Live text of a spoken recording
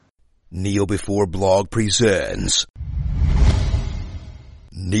Kneel Before Blog presents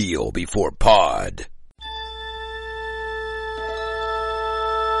Kneel Before Pod.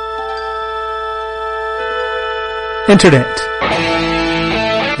 Internet.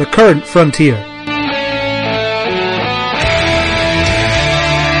 The current frontier.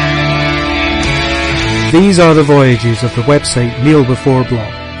 These are the voyages of the website Kneel Before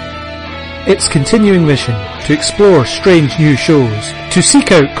Blog. Its continuing mission to explore strange new shows, to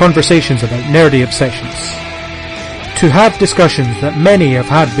seek out conversations about nerdy obsessions, to have discussions that many have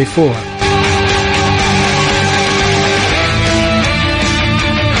had before.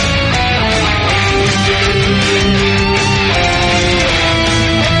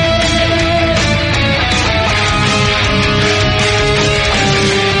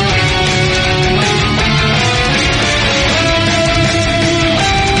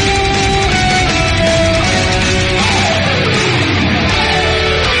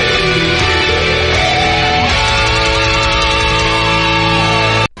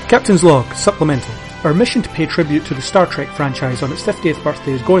 Captain's Log, Supplemental. Our mission to pay tribute to the Star Trek franchise on its 50th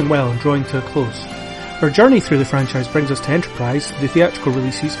birthday is going well and drawing to a close. Our journey through the franchise brings us to Enterprise, the theatrical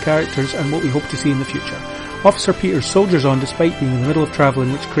releases, characters, and what we hope to see in the future. Officer Peters soldiers on despite being in the middle of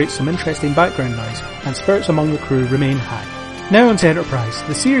travelling, which creates some interesting background noise, and spirits among the crew remain high. Now on to Enterprise,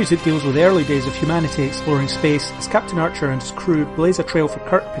 the series that deals with the early days of humanity exploring space, as Captain Archer and his crew blaze a trail for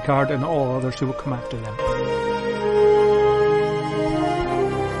Kirk, Picard, and all others who will come after them.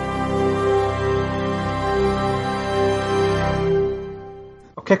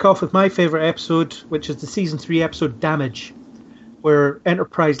 Kick off with my favourite episode, which is the Season 3 episode Damage, where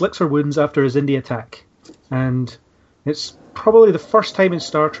Enterprise licks her wounds after his Indy attack. And it's probably the first time in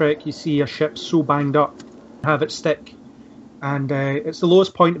Star Trek you see a ship so banged up have it stick. And it's the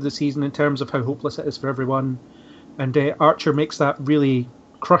lowest point of the season in terms of how hopeless it is for everyone. And Archer makes that really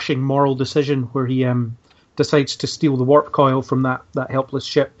crushing moral decision where he decides to steal the warp coil from that helpless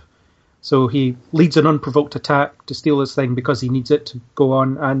ship. So he leads an unprovoked attack to steal his thing because he needs it to go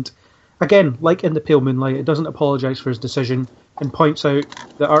on. And again, like in The Pale Moonlight, it doesn't apologise for his decision and points out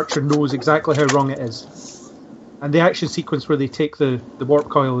that Archer knows exactly how wrong it is. And the action sequence where they take the warp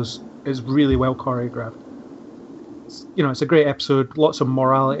coil is really well choreographed. It's a great episode, lots of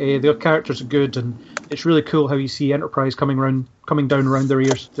morality, the characters are good, and it's really cool how you see Enterprise coming down around their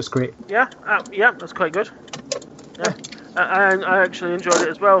ears. Just great. Yeah, that's quite good. Yeah. I actually enjoyed it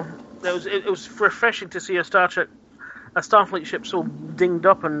as well. It was refreshing to see a Starfleet ship so dinged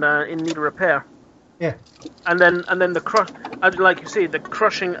up and in need of repair. Yeah. And then like you say, the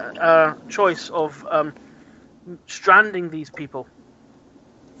crushing choice of stranding these people.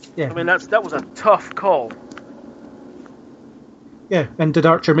 Yeah. I mean that was a tough call. Yeah, and did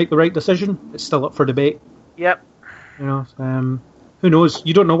Archer make the right decision? It's still up for debate. Yep. Who knows?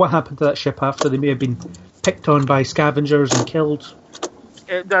 You don't know what happened to that ship after. They may have been picked on by scavengers and killed.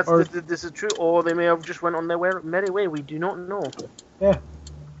 This is true, or they may have just went on their merry way. We do not know. Yeah.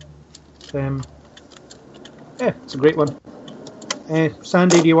 It's a great one.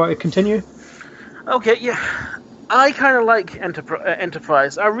 Sandy, do you want to continue? Okay, yeah. I kind of like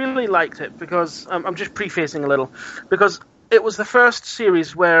Enterprise. I really liked it because I'm just prefacing a little, because it was the first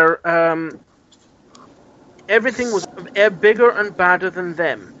series where everything was bigger and badder than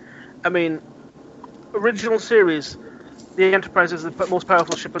them. I mean, original series, the Enterprise is the most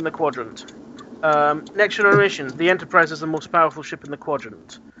powerful ship in the quadrant. Next Generation, the Enterprise is the most powerful ship in the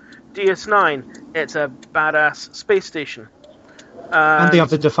quadrant. DS9, it's a badass space station. And they have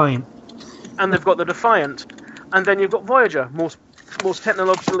the Defiant. And they've got the Defiant. And then you've got Voyager, most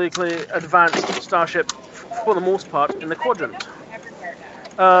technologically advanced starship for the most part in the quadrant.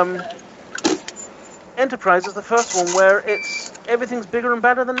 Enterprise is the first one where everything's bigger and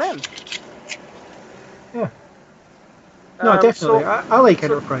badder than them. Yeah. No, definitely. I like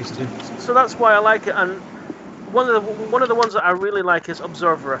Enterprise too. So that's why I like it. And one of the ones that I really like is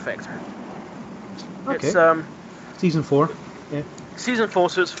Observer Effect. Okay. It's Season 4. Yeah. Season 4,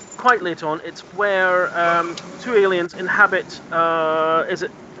 so it's quite late on. It's where two aliens inhabit.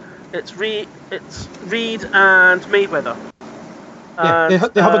 It's Reed and Mayweather. Yeah,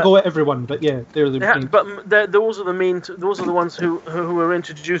 they have a go at everyone, but yeah, they're the main. But those are the main. Those are the ones who were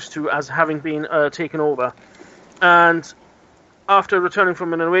introduced to as having been taken over, and after returning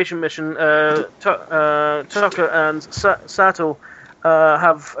from an innovation mission, Tucker and Sato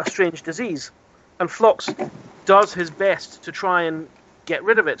have a strange disease, and Phlox does his best to try and get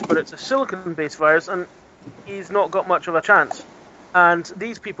rid of it, but it's a silicon-based virus, and he's not got much of a chance. And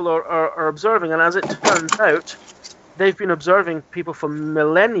these people are observing, and as it turns out, they've been observing people for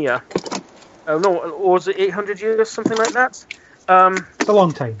millennia. Or was it 800 years, something like that? It's a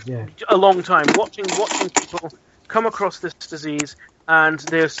long time, yeah. A long time watching people come across this disease, and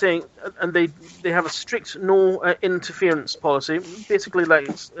they're saying, and they have a strict no interference policy, basically like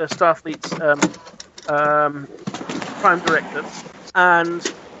Starfleet's prime directives,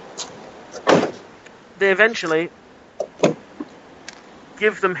 and they eventually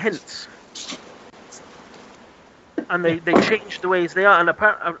give them hints, and they change the ways they are. And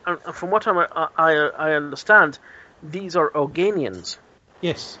from what I understand, these are Organians.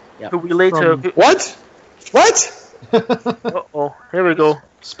 Yes. Who we later... What? Uh-oh, here we go.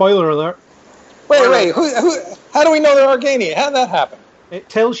 Spoiler alert. Wait. Who? How do we know they're Organian? How did that happen? It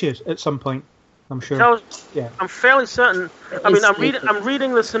tells you at some point, I'm sure. Yeah. I'm fairly certain. I mean, I'm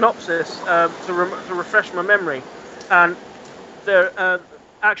reading the synopsis to refresh my memory, and their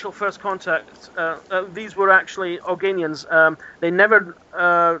actual first contact. These were actually Organians. They never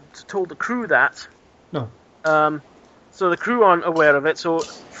told the crew that. No. So the crew aren't aware of it. So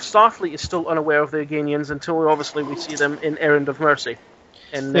Starfleet is still unaware of the Organians until obviously we see them in Errand of Mercy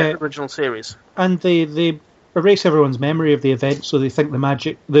in the original series. And they erase everyone's memory of the event, so they think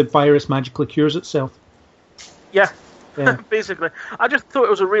the virus magically cures itself. Yeah. Basically. I just thought it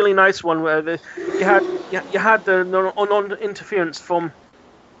was a really nice one where you had the non-interference from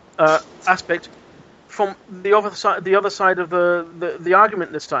aspect from the other side of the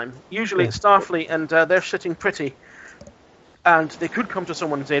argument this time. Usually it's Starfleet, and they're sitting pretty, and they could come to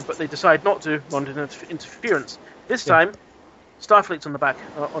someone's aid, but they decide not to. Non-interference. This time, Starfleet's on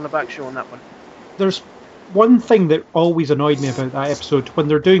the back show on that one. There's one thing that always annoyed me about that episode when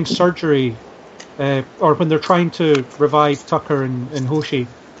they're doing surgery, or when they're trying to revive Tucker and Hoshi,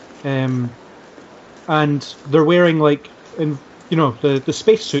 and they're wearing the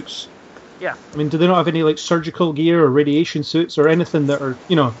spacesuits. Yeah. I mean, do they not have any surgical gear or radiation suits or anything that are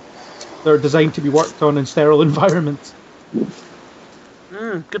they're designed to be worked on in sterile environments?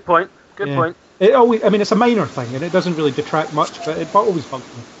 Good point. Good point. It always, I mean, it's a minor thing and it doesn't really detract much, but it always bugs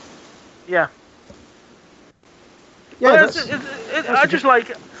me. Yeah. Yeah. I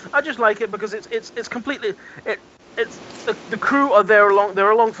just like it because it's completely it's the crew are there along.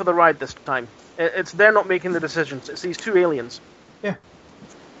 They're along for the ride this time. They're not making the decisions. It's these two aliens. Yeah.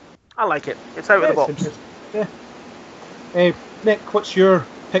 I like it. It's out of the box. Yeah. Nick, what's your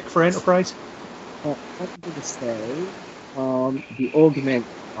pick for Enterprise? I'm going to say the Augment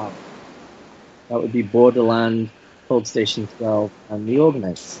part. That would be Borderland, Cold Station 12, and the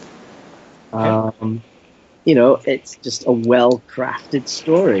Augments. Okay. It's just a well-crafted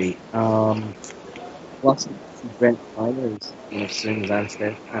story. Lots of Brent Spiner is Soong's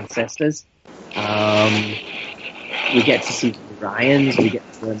ancestors. We get to see the Ryans. We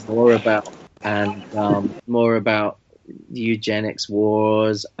get to learn more about the eugenics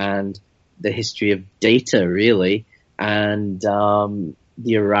wars and the history of Data, really, and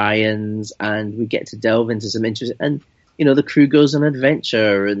the Orions, and we get to delve into some interest. And the crew goes on an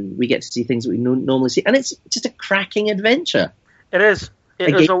adventure, and we get to see things that we normally see, and it's just a cracking adventure. It is.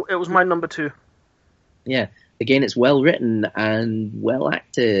 It was my number 2. Yeah. Again, it's well written and well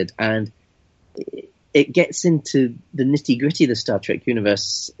acted, and it gets into the nitty gritty of the Star Trek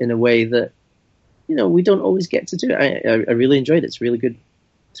universe in a way that we don't always get to do. I really enjoyed it. It's a really good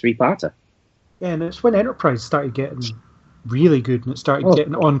 3-parter. Yeah, and it's when Enterprise started getting really good, and it started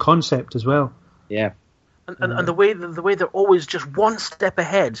getting on concept as well. Yeah. And the way they're always just one step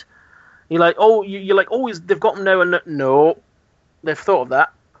ahead. You're like, always they've got them now, and no, they've thought of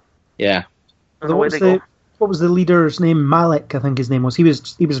that. Yeah. And what was the leader's name? Malik, I think his name was. He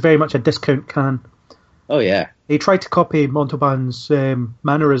was very much a discount Khan. Oh yeah. He tried to copy Montalban's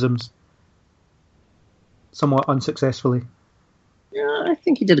mannerisms, somewhat unsuccessfully. Yeah, I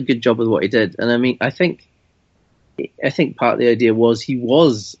think he did a good job with what he did, and I mean, I think part of the idea was he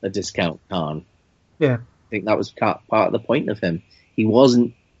was a discount Khan. Yeah. I think that was part of the point of him. He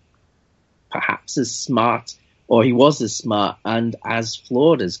wasn't perhaps as smart, or he was as smart and as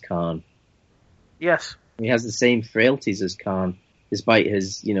flawed as Khan. Yes. He has the same frailties as Khan, despite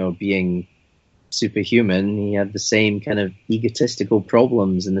his, being superhuman. He had the same kind of egotistical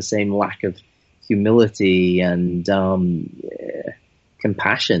problems and the same lack of humility and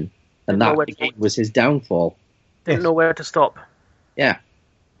compassion. And that again was his downfall. Didn't know where to stop. Yeah.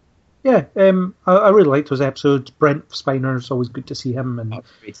 Yeah, I really liked those episodes. Brent Spiner's always good to see him, and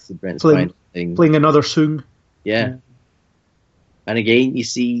playing another Soong. Yeah. And again, you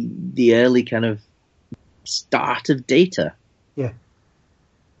see the early kind of start of Data. Yeah.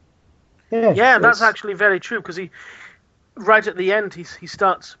 Yeah, that's actually very true, because right at the end, he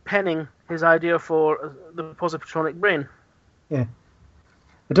starts penning his idea for the positronic brain. Yeah.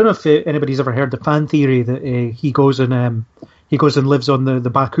 I don't know if anybody's ever heard the fan theory that he goes and lives on the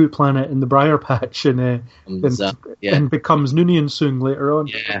Baku planet in the Briar Patch and becomes Noonien Soong later on.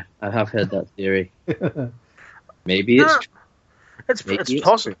 Yeah, I have heard that theory. Maybe it's true. It's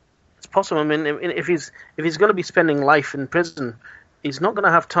possible. It's possible. I mean, if he's going to be spending life in prison, he's not going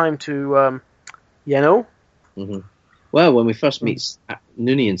to have time to, Mm-hmm. Well, when we first meet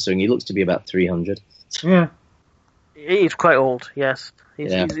Noonien Soong, he looks to be about 300. Yeah. He's quite old, yes.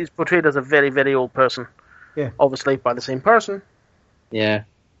 He's portrayed as a very, very old person. Yeah. Obviously by the same person. Yeah.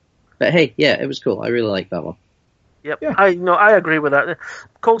 But hey, yeah, it was cool. I really liked that one. Yep. Yeah. I agree with that.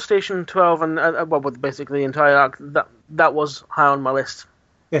 Cold Station 12 and with basically the entire arc, that was high on my list.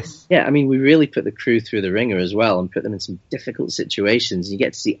 Yes. Yeah, I mean, we really put the crew through the ringer as well and put them in some difficult situations. You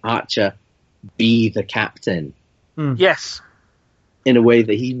get to see Archer be the captain. Yes. In a way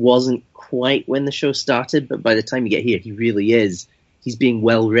that he wasn't quite when the show started, but by the time you get here, he really is. He's being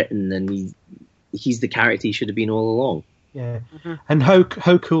well written, and he's the character he should have been all along. Yeah, and how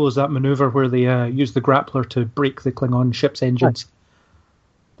cool is that maneuver where they use the grappler to break the Klingon ship's engines?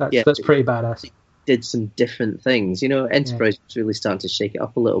 That's pretty badass. Did some different things. Enterprise was really starting to shake it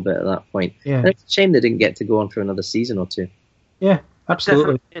up a little bit at that point. Yeah. And it's a shame they didn't get to go on for another season or two. Yeah,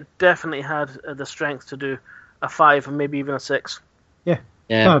 absolutely. It definitely had the strength to do a 5 and maybe even a 6. Yeah.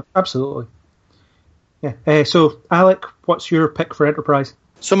 No, absolutely. Yeah. So, Alec, what's your pick for Enterprise?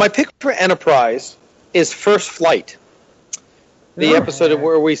 So my pick for Enterprise is First Flight. The episode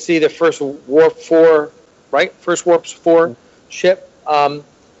where we see the first Warp 4, right? First Warp 4 ship.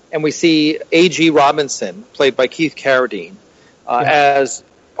 And we see A.G. Robinson, played by Keith Carradine, as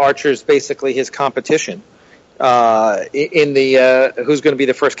Archer's basically his competition in the who's going to be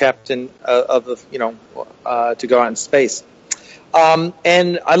the first captain of the to go out in space.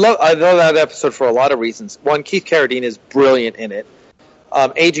 And I love that episode for a lot of reasons. One, Keith Carradine is brilliant in it.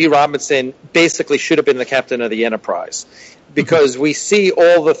 A.G. Robinson basically should have been the captain of the Enterprise because we see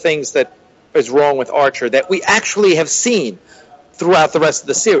all the things that is wrong with Archer that we actually have seen throughout the rest of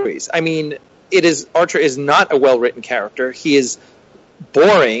the series. I mean, Archer is not a well-written character. He is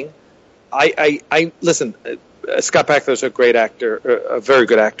boring. I listen. Scott Bakula's a great actor, a very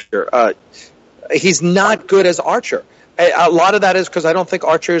good actor. He's not good as Archer. A lot of that is because I don't think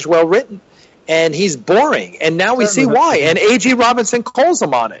Archer is well written, and he's boring. And now we see why. And A.G. Robinson calls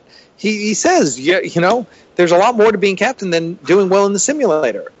him on it. He says, there's a lot more to being captain than doing well in the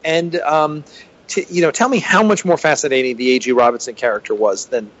simulator. And tell me how much more fascinating the A.G. Robinson character was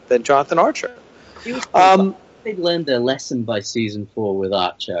than Jonathan Archer. They learned their lesson by season 4 with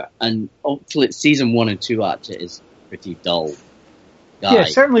Archer, and season 1 and 2 Archer is pretty dull. Yeah,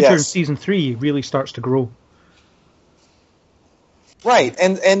 certainly during season 3 he really starts to grow. Right,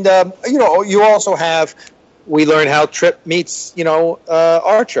 and you also have, we learn how Trip meets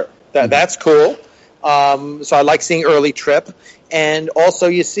Archer. That's cool. So I like seeing early Trip, and also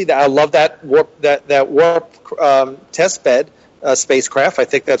you see that I love that warp test bed spacecraft. I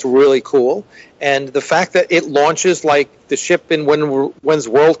think that's really cool, and the fact that it launches like the ship in When's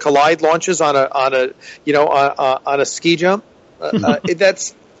World Collide launches on a ski jump.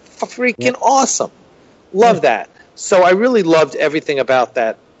 That's freaking awesome. Love that. So I really loved everything about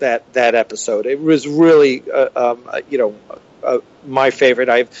that episode. It was really, my favorite.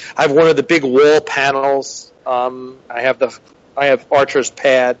 I have one of the big wall panels. I have Archer's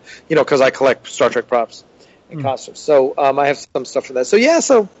pad, because I collect Star Trek props and costumes. So I have some stuff for that. So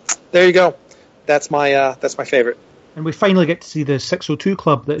there you go. That's my favorite. And we finally get to see the 602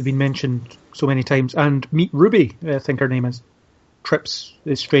 Club that had been mentioned so many times, and meet Ruby. I think her name is Trip's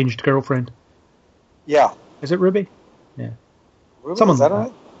estranged girlfriend. Yeah. Is it Ruby? Yeah. Ruby, someone is that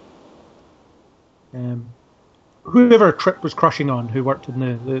like right? Whoever Trip was crushing on, who worked in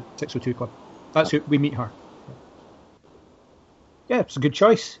the 602 Club. That's who we meet her. Yeah, it's a good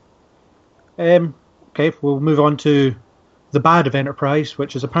choice. Okay, we'll move on to the bad of Enterprise,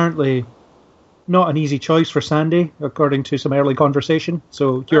 which is apparently not an easy choice for Sandy, according to some early conversation.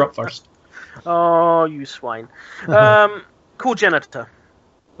 So you're up first. Oh, you swine. Co-genitor.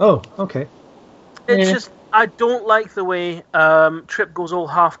 Oh, okay. It's just, I don't like the way Trip goes all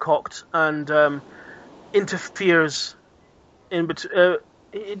half-cocked and interferes in between.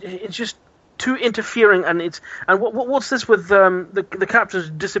 It's just too interfering, and what's this with the captors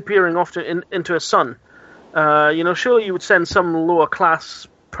disappearing off into a sun? Surely you would send some lower class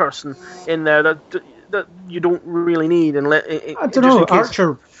person in there that you don't really need, and I don't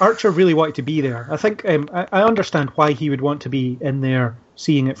know. Archer really wanted to be there. I think I understand why he would want to be in there,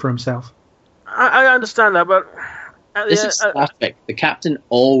 seeing it for himself. I understand that, but This is Star Trek. The captain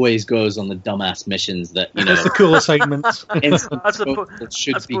always goes on the dumbass missions that, That's the cool assignments.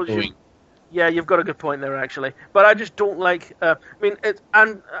 should be going. Yeah, you've got a good point there, actually. But I just don't like.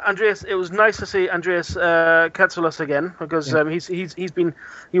 Andreas. It was nice to see Andreas Katsulas again because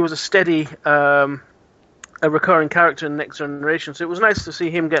he was a steady, a recurring character in Next Generation. So it was nice to see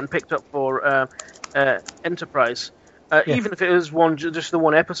him getting picked up for Enterprise, even if it was just the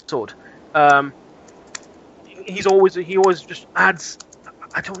one episode. He always just adds,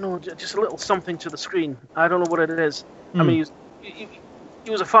 I don't know, just a little something to the screen. I don't know what it is. I mean, he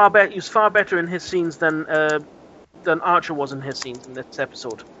was far better in his scenes than Archer was in his scenes in this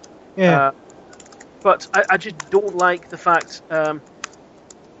episode. Yeah. But I just don't like the fact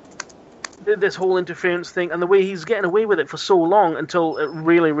this whole interference thing and the way he's getting away with it for so long until it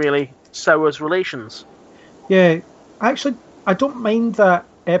really, really sours relations. Yeah, actually, I don't mind that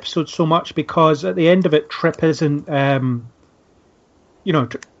episode so much because at the end of it, Trip isn't,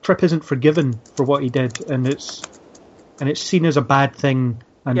 Trip isn't forgiven for what he did, and it's seen as a bad thing,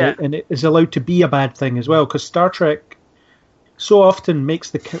 and it is allowed to be a bad thing as well. Because Star Trek so often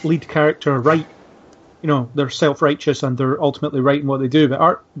makes the lead character right. They're self-righteous and they're ultimately right in what they do.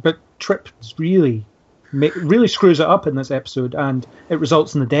 But Trip really screws it up in this episode, and it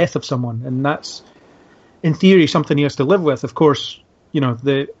results in the death of someone, and that's, in theory, something he has to live with. Of course,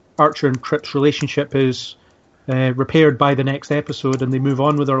 the Archer and Trip's relationship is repaired by the next episode, and they move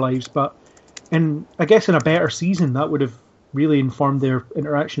on with their lives. But I guess in a better season, that would have really informed their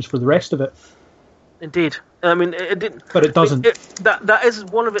interactions for the rest of it. Indeed, I mean it didn't, but it doesn't. That is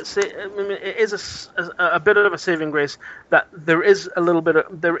one of its. I mean, it is a bit of a saving grace that there is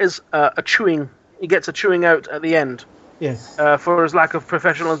a chewing. He gets a chewing out at the end. Yes. For his lack of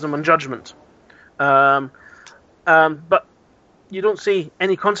professionalism and judgment. But you don't see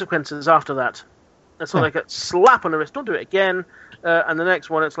any consequences after that. It's not like a slap on the wrist. Don't do it again. And the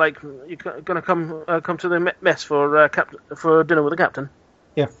next one, it's like you're going to come to the mess for dinner with the captain.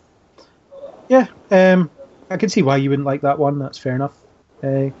 Yeah. Yeah. I can see why you wouldn't like that one. That's fair enough.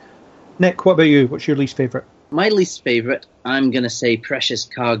 Nick, what about you? What's your least favourite? My least favourite, I'm going to say Precious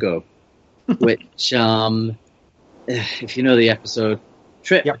Cargo, which, if you know the episode,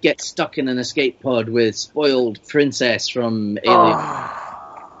 Trip gets stuck in an escape pod with spoiled princess from Alien.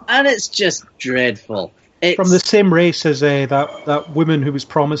 And it's just dreadful. It's from the same race as that woman who was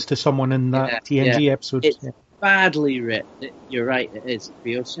promised to someone in that TNG episode. It's badly written. You're right, it is.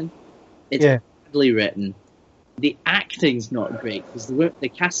 Beocean. It's badly written. The acting's not great because they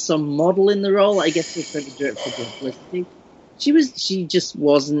cast some model in the role. I guess they're trying to do it for publicity. She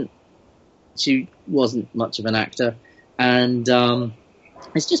wasn't much of an actor, and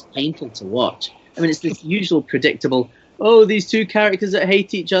it's just painful to watch. I mean, it's this usual predictable, these two characters that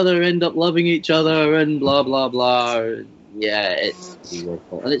hate each other end up loving each other and blah, blah, blah. Yeah, it's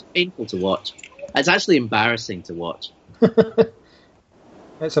awful. And it's painful to watch. It's actually embarrassing to watch.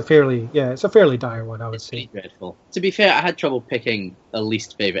 It's a fairly dire one, I would say. Pretty dreadful. To be fair, I had trouble picking a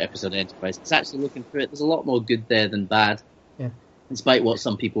least favourite episode of Enterprise. It's actually looking through it. There's a lot more good there than bad. Yeah. Despite what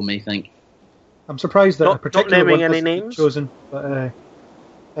some people may think. I'm surprised that a particular one any names chosen. But,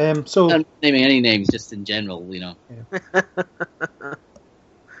 so I'm naming any names, just in general,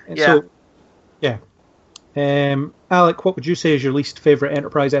 Yeah. Yeah. Alec, what would you say is your least favourite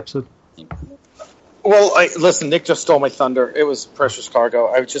Enterprise episode? Well, listen, Nick just stole my thunder. It was Precious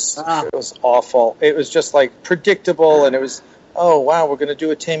Cargo. It was awful. It was just like predictable, and it was, oh wow, we're going to do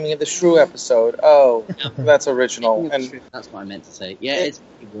a Taming of the Shrew episode. Oh, that's original. And that's what I meant to say. Yeah, it's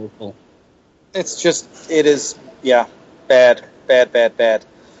awful. It is, bad. If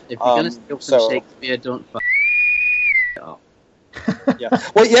you're going to steal from Shakespeare, don't fuck it up. Yeah.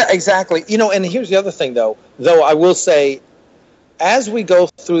 Well, yeah, exactly. And here's the other thing, though I will say, as we go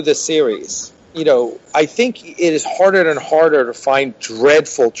through the series, I think it is harder and harder to find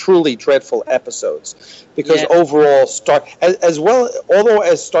truly dreadful episodes, because overall,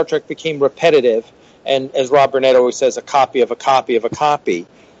 although Star Trek became repetitive, and as Rob Burnett always says, a copy of a copy of a copy,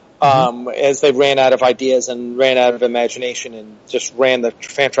 as they ran out of ideas and ran out of imagination and just ran the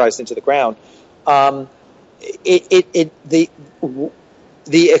franchise into the ground,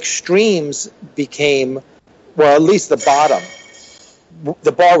 the extremes became, well, at least the bottom.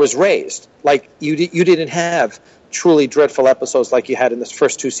 The bar was raised. Like you didn't have truly dreadful episodes like you had in the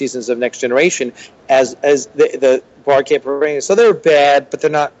first two seasons of Next Generation, as the bar kept raising. So they're bad, but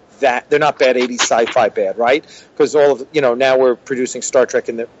they're not bad 80s sci-fi bad, right? Because all of now we're producing Star Trek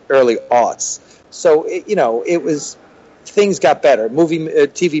in the early aughts. So it was things got better.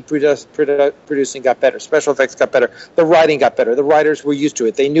 TV producing got better. Special effects got better. The writing got better. The writers were used to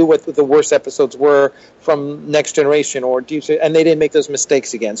it. They knew what the worst episodes were from Next Generation or Deep Space, and they didn't make those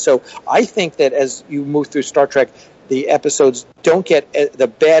mistakes again. So I think that as you move through Star Trek, the episodes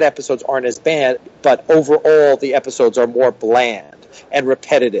the bad episodes aren't as bad, but overall the episodes are more bland and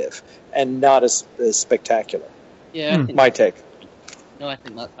repetitive and not as spectacular. Yeah, my take. No, I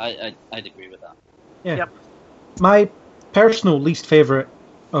think that I'd agree with that. Yeah. Yep. My personal least favourite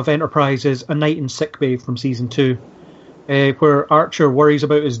of Enterprise is A Night in Sickbay from season 2, where Archer worries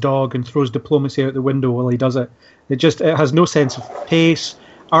about his dog and throws diplomacy out the window while he does it. It has no sense of pace.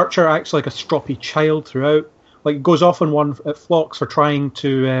 Archer acts like a stroppy child throughout. Like, it goes off on one at Phlox for trying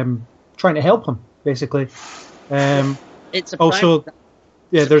to help him, basically. It's a also,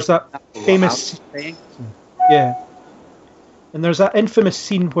 yeah. There's that famous, yeah, and there's that infamous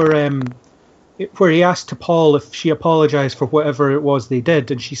scene where he asked T'Pol if she apologised for whatever it was they did,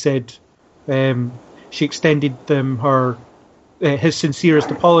 and she said she extended them his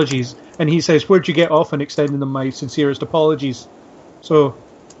sincerest apologies, and he says, "Where'd you get off on extending them my sincerest apologies?" So,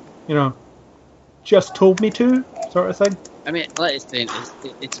 just told me to, sort of thing. I mean, like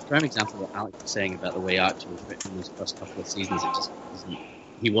it's a prime example of what Alex was saying about the way Archer was written in these first couple of seasons. It just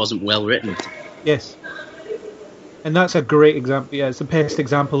he wasn't well written. Yes. And that's a great example. Yeah, it's the best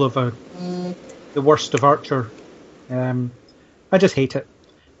example of the worst of Archer. I just hate it.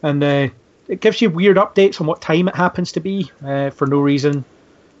 And it gives you weird updates on what time it happens to be for no reason.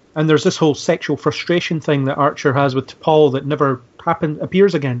 And there's this whole sexual frustration thing that Archer has with T'Pol that never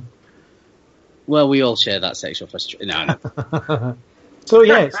appears again. Well, we all share that sexual frustration. No. So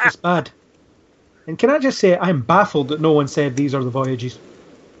yeah, it's bad. And can I just say, I'm baffled that no one said these are the Voyages.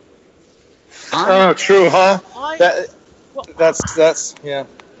 Oh, true, huh? That's yeah.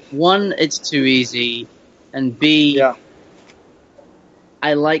 One, it's too easy, and B, yeah.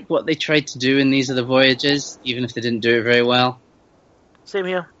 I like what they tried to do in These Are the Voyages, even if they didn't do it very well. Same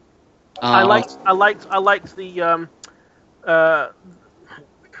here. I liked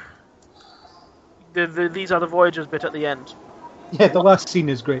the These Are the Voyages bit at the end. Yeah, the last scene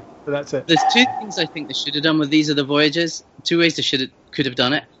is great, but that's it. There's two things I think they should have done with These Are the Voyages. Two ways they could have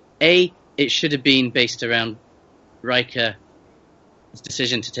done it. A, it should have been based around Riker's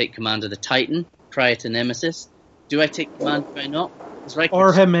decision to take command of the Titan prior to Nemesis. Do I take command? Do I not?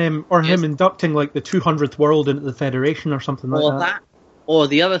 Or him inducting like the 200th world into the Federation or something like that. Or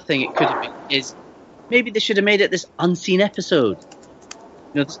the other thing it could have been is maybe they should have made it this unseen episode.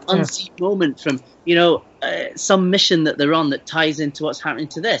 This unseen moment from some mission that they're on that ties into what's happening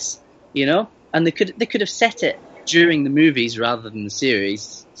to this. And they could have set it during the movies rather than the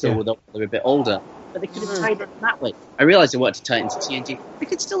series, so they're a bit older. But they could have tied it that way. I realise they wanted to tie it into TNG. They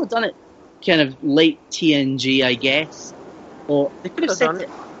could still have done it kind of late TNG, I guess. Or they could have set it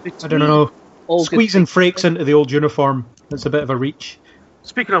between... I don't know. Squeezing Frakes into the old uniform. That's a bit of a reach.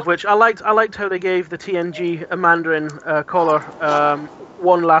 Speaking of which, I liked how they gave the TNG Mandarin collar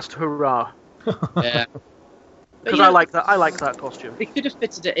one last hurrah. Yeah. Because I like that costume. They could have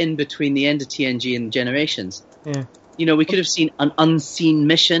fitted it in between the end of TNG and Generations. Yeah. We could have seen an unseen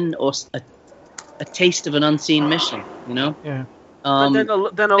mission or a taste of an unseen mission. Yeah. And then a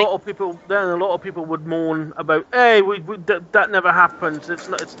lot of people would moan about, hey, that never happened. Look.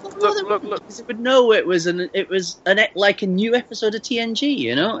 Because it would know it was like a new episode of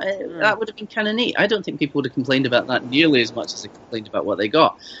TNG. That would have been kind of neat. I don't think people would have complained about that nearly as much as they complained about what they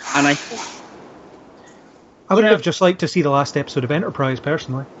got. And I would have just liked to see the last episode of Enterprise,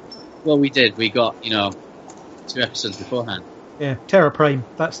 personally. Well, we did. We got 2 episodes beforehand. Yeah, Terra Prime.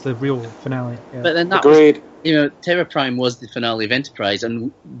 That's the real finale. Yeah. But then that agreed. Terra Prime was the finale of Enterprise,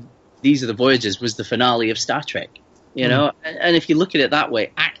 and These Are the Voyages was the finale of Star Trek. And if you look at it that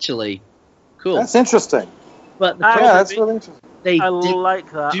way, actually, cool. That's interesting. But that's really interesting. They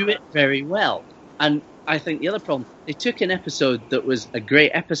like that. do it very well. And I think the other problem, they took an episode that was a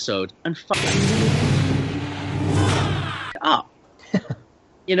great episode and fucked it up.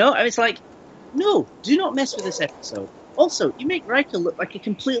 It's like, no, do not mess with this episode. Also, you make Riker look like a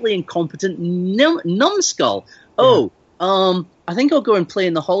completely incompetent numbskull. I think I'll go and play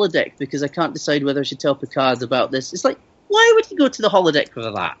in the holodeck because I can't decide whether I should tell Picard about this. It's like, why would he go to the holodeck for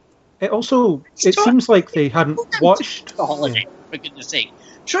that? It seems like they hadn't watched the holodeck, for goodness sake.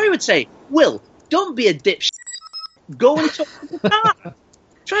 Troy would say, Will, don't be a dipshit. Go and talk to Picard.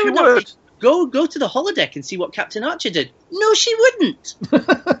 Troy would say, go to the holodeck and see what Captain Archer did. No, she wouldn't.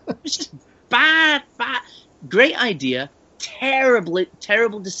 It's just bad. Great idea,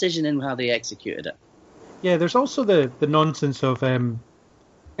 terrible decision in how they executed it. Yeah, there's also the nonsense of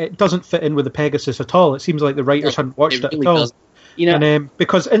it doesn't fit in with the Pegasus at all. It seems like the writers hadn't watched it really at all. doesn't. You know, And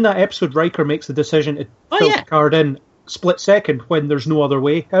because in that episode, Riker makes the decision to fill Picard in split second when there's no other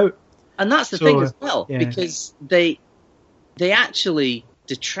way out. and that's the thing as well, yeah. because they actually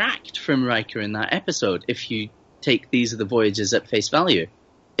detract from Riker in that episode. If you take These Are the Voyages at face value,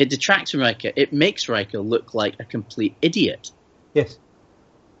 it detracts from Riker. It makes Riker look like a complete idiot. Yes.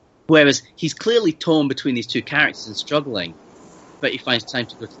 Whereas he's clearly torn between these two characters and struggling, but he finds time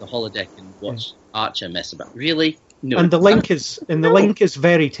to go to the holodeck and watch Archer mess about. Really? No. And the link is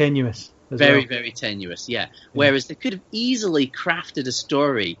very tenuous. Very, very tenuous, yeah. Whereas they could have easily crafted a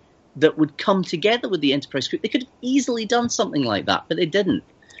story that would come together with the Enterprise crew. They could have easily done something like that, but they didn't.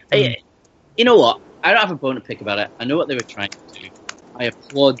 You know what? I don't have a bone to pick about it. I know what they were trying to do. I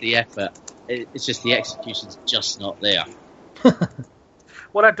applaud the effort. It's just the execution's just not there.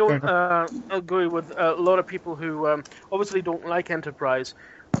 What I don't agree with a lot of people who obviously don't like Enterprise,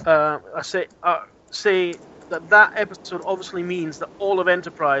 I say that episode obviously means that all of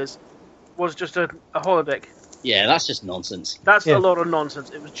Enterprise was just a holodeck. Yeah, that's just nonsense. That's a lot of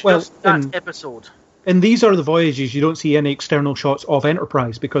nonsense. It was just that episode. And These Are the Voyages, you don't see any external shots of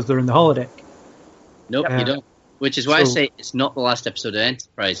Enterprise because they're in the holodeck. Nope, you don't. Which is why I say it's not the last episode of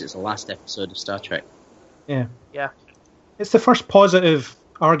Enterprise, it's the last episode of Star Trek. Yeah. Yeah. It's the first positive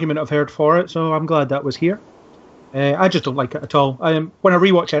argument I've heard for it, so I'm glad that was here. I just don't like it at all. When I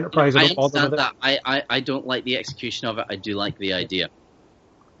rewatch Enterprise, I don't bother with it. I don't like the execution of it. I do like the idea.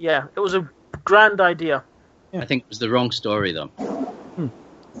 Yeah, it was a grand idea. I think it was the wrong story, though.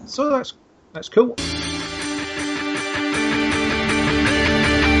 So that's cool.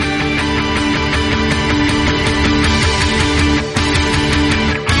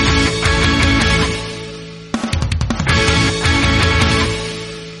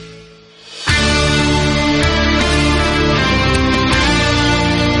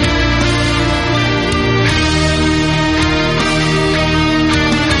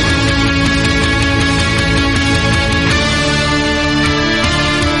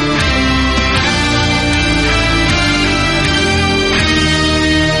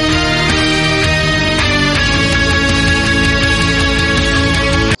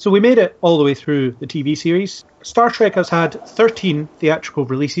 So we made it all the way through the TV series. Star Trek has had 13 theatrical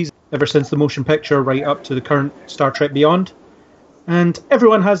releases ever since the motion picture right up to the current Star Trek Beyond. And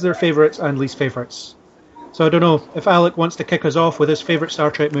everyone has their favourites and least favourites. So I don't know if Alec wants to kick us off with his favourite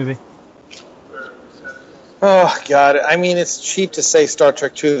Star Trek movie. Oh, God. I mean, it's cheap to say Star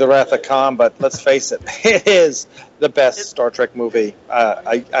Trek II, The Wrath of Khan, but let's face it, it is the best Star Trek movie.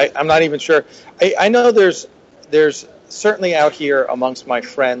 I'm not even sure. I know there's certainly out here amongst my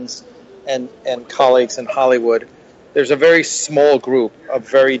friends and colleagues in Hollywood, there's a very small group of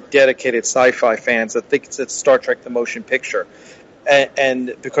very dedicated sci-fi fans that think it's Star Trek the Motion Picture.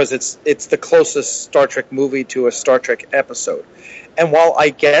 And because it's the closest Star Trek movie to a Star Trek episode. And while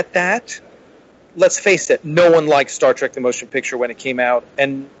I get that, let's face it, no one liked Star Trek the Motion Picture when it came out.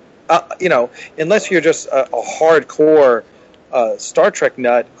 And, unless you're just a hardcore Star Trek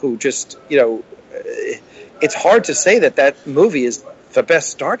nut who just, it's hard to say that movie is the best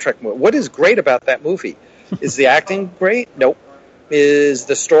Star Trek movie. What is great about that movie? Is the acting great? Nope. Is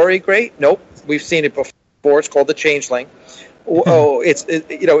the story great? Nope. We've seen it before. It's called The Changeling. Oh,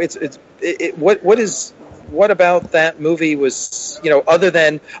 what about that movie was, other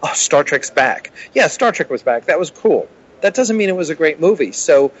than Star Trek's back? Yeah, Star Trek was back. That was cool. That doesn't mean it was a great movie.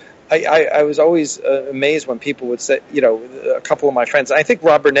 So I was always amazed when people would say, a couple of my friends. I think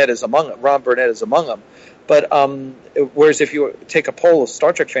Rob Burnett is among them. But whereas if you take a poll of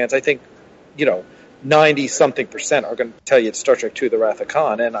Star Trek fans, I think 90-something% are going to tell you it's Star Trek II: The Wrath of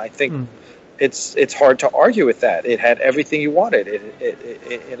Khan, and I think it's hard to argue with that. It had everything you wanted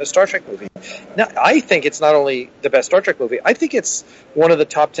in a Star Trek movie. Now, I think it's not only the best Star Trek movie, I think it's one of the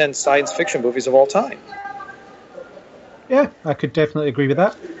top 10 science fiction movies of all time. Yeah, I could definitely agree with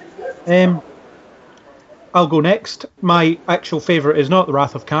that. I'll go next. My actual favourite is not The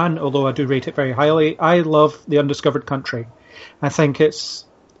Wrath of Khan, although I do rate it very highly. I love The Undiscovered Country. I think it's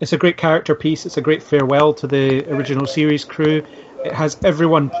a great character piece. It's a great farewell to the original series crew. It has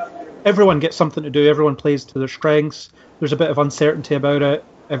everyone gets something to do. Everyone plays to their strengths. There's a bit of uncertainty about it.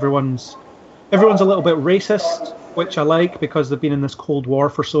 Everyone's a little bit racist, which I like because they've been in this Cold War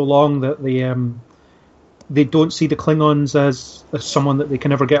for so long that they don't see the Klingons as someone that they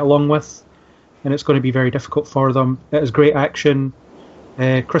can ever get along with. And it's going to be very difficult for them. It has great action.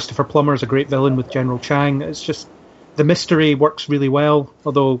 Christopher Plummer is a great villain with General Chang. It's just the mystery works really well,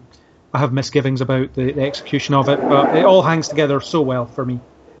 although I have misgivings about the execution of it. But it all hangs together so well for me.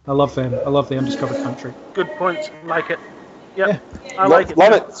 I love The Undiscovered Country. Good point. Like it. Yeah, I like it.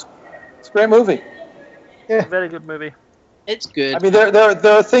 Love it. It's a great movie. Very good movie. It's good. I mean,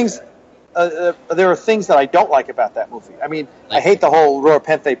 there are things. There are things that I don't like about that movie. I mean, I hate the whole Rura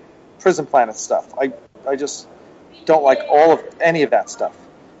Penthe prison planet stuff. I just don't like any of that stuff.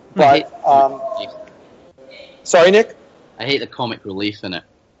 But sorry, Nick. I hate the comic relief in it.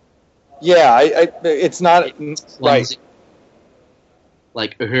 Yeah, it's not right.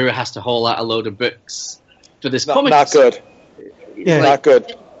 Like Uhura has to haul out a load of books for this comic. Not good. Yeah, not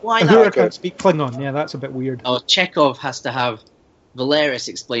good. Why Uhura not? can't speak Klingon. Yeah, that's a bit weird. Oh, Chekhov has to have Valeris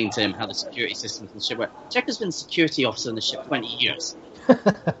explain to him how the security systems in the ship work. Chekhov's been security officer in the ship 20 years.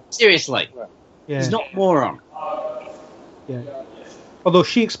 Seriously. Yeah. He's not a moron. Yeah. Although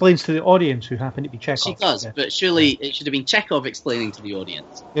she explains to the audience who happen to be Chekhov. She does, but surely it should have been Chekhov explaining to the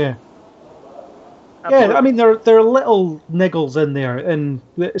audience. Yeah. Yeah, I mean, there are little niggles in there, and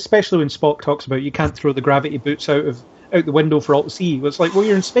especially when Spock talks about you can't throw the gravity boots out the window for all to see. It's like, well,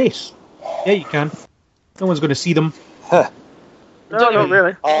 you're in space. Yeah, you can. No one's going to see them. No, not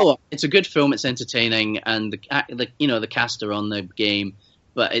really. Oh, it's a good film. It's entertaining, and the cast are on the game,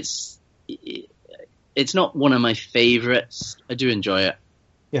 but it's not one of my favourites. I do enjoy it.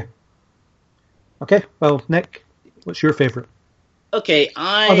 Yeah. Okay. Well, Nick, what's your favourite? Okay,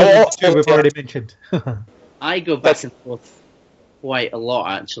 we've already mentioned. I go back and forth quite a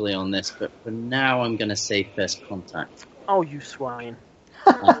lot actually on this, but for now I'm going to say First Contact. Oh, you swine!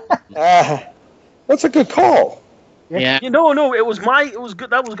 That's a good call. Yeah. No, it was good.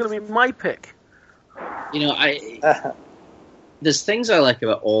 That was going to be my pick. There's things I like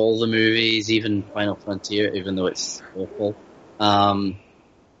about all the movies, even Final Frontier, even though it's awful. And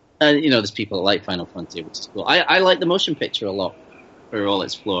there's people that like Final Frontier, which is cool. I like the motion picture a lot for all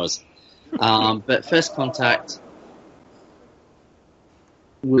its flaws. But First Contact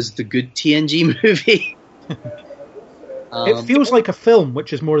was the good TNG movie. It feels like a film,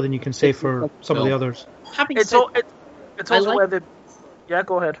 which is more than you can say for some of the others. It's also where the... Yeah,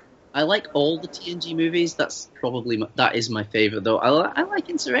 go ahead. I like all the TNG movies. That is my favorite, though. I like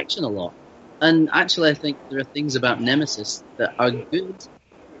Insurrection a lot. And actually, I think there are things about Nemesis that are good,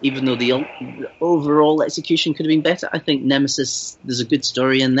 even though the overall execution could have been better. I think Nemesis, there's a good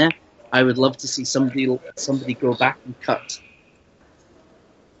story in there. I would love to see somebody go back and cut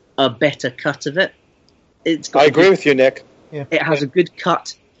a better cut of it. I agree with you, Nick. Yeah. It has a good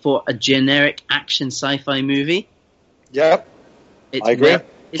cut for a generic action sci-fi movie. Yep, I agree.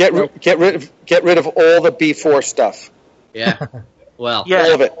 Get rid of all the B4 stuff. Yeah, well,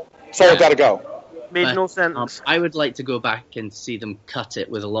 all of it. It's all got to go. Made no sense. I would like to go back and see them cut it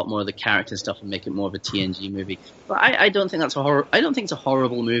with a lot more of the character stuff and make it more of a TNG movie. But I don't think that's I don't think it's a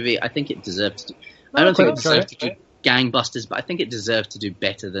horrible movie. I think it deserves to. I don't think it deserves to do gangbusters, but I think it deserved to do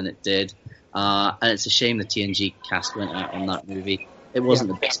better than it did. And it's a shame the TNG cast went out on that movie. It wasn't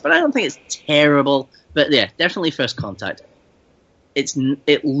the best, but I don't think it's terrible. But yeah, definitely First Contact.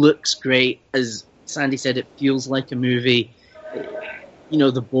 It looks great. As Sandy said, it feels like a movie.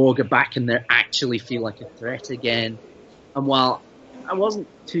 The Borg are back and they actually feel like a threat again. And while I wasn't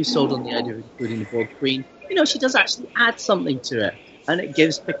too sold on the idea of including the Borg Queen, she does actually add something to it. And it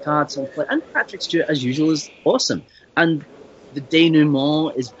gives Picard some play. And Patrick Stewart, as usual, is awesome. And the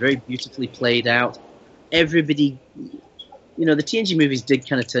denouement is very beautifully played out. Everybody, the TNG movies did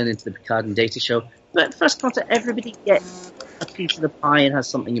kind of turn into the Picard and Data show. But First Contact, everybody gets a piece of the pie and has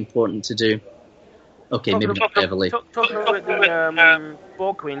something important to do. Okay, maybe not Beverly. Talking about the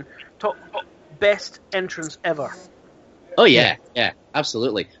Borg Queen, best entrance ever. Oh yeah,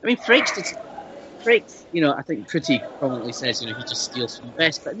 absolutely. I mean, Frakes, I think pretty prominently says, he just steals from the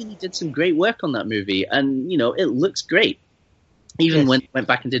best. But I mean, he did some great work on that movie, and it looks great. Even when went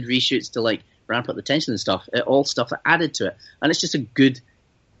back and did reshoots to ramp up the tension and stuff, all stuff that added to it, and it's just a good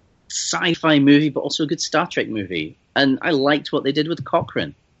sci-fi movie, but also a good Star Trek movie. And I liked what they did with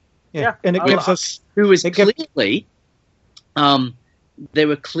Cochrane. Yeah, and it gives us who was clearly,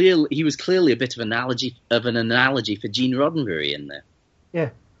 he was clearly a bit of an analogy for Gene Roddenberry in there.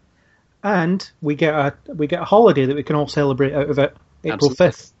 Yeah, and we get a holiday that we can all celebrate out of it, April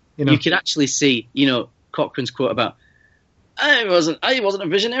 5th. You can actually see, Cochrane's quote about, I wasn't a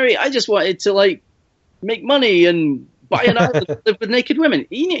visionary. I just wanted to make money and buy an island and live with naked women.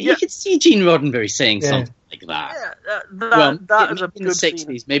 You could see Gene Roddenberry saying something like that. Yeah, that is a in good the 60s,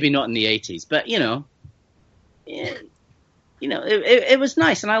 scene. maybe not in the 80s, but it was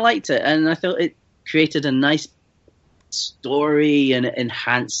nice and I liked it, and I thought it created a nice story and it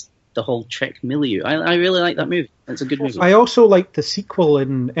enhanced the whole Trek milieu. I really like that movie. It's a good movie. I also liked the sequel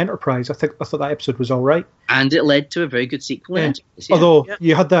in Enterprise. I thought that episode was all right. And it led to a very good sequel in Enterprise. Yeah. Although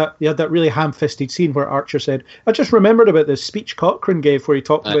you had that really ham-fisted scene where Archer said, "I just remembered about this speech Cochrane gave where he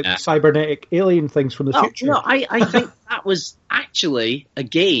talked about cybernetic alien things from the future." No, I think that was actually,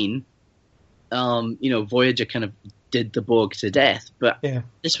 again, Voyager kind of did the Borg to death, but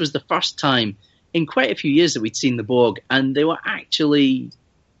this was the first time in quite a few years that we'd seen the Borg, and they were actually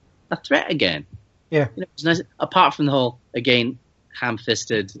a threat again. Yeah. It was nice, apart from the whole, again,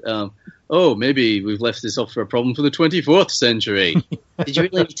 ham-fisted, maybe we've left this up for a problem for the 24th century. Did you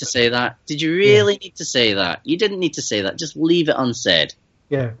really need to say that? Did you really need to say that? You didn't need to say that. Just leave it unsaid.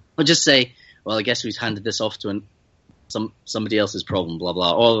 Yeah. Or just say, well, I guess we've handed this off to somebody else's problem, blah,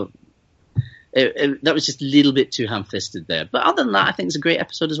 blah. Or that was just a little bit too ham-fisted there. But other than that, I think it's a great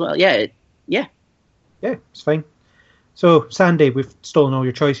episode as well. Yeah, it's fine. So, Sandy, we've stolen all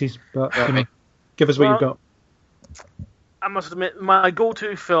your choices, but give us what you've got. I must admit, my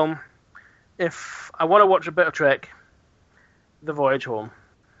go-to film, if I want to watch a bit of Trek, The Voyage Home.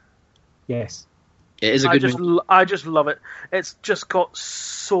 Yes. It is a good movie. I just love it. It's just got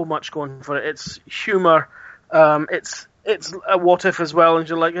so much going for it. It's humour. It's a what if as well, and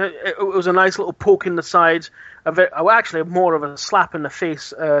you're like, it was a nice little poke in the side. Actually, more of a slap in the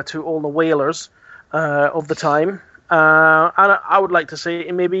face to all the whalers of the time. And I would like to say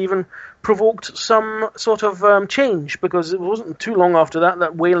it maybe even provoked some sort of change, because it wasn't too long after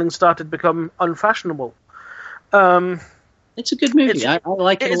that whaling started to become unfashionable. It's a good movie. I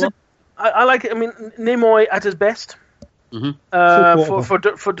like it a lot. I like it. I mean, Nimoy at his best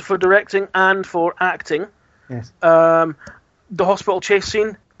for directing and for acting. Yes. The hospital chase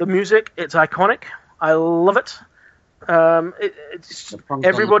scene, the music, it's iconic. I love it. It's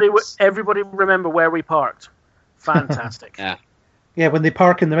everybody remember where we parked. Fantastic. Yeah, when they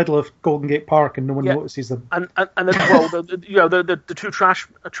park in the middle of Golden Gate Park and no one notices them. And then, well, the two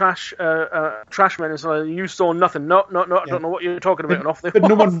trashmen is like, you saw nothing. No, I don't know what you're talking about. And off they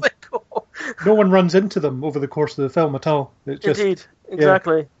go. No one runs into them over the course of the film at all. It's just, indeed,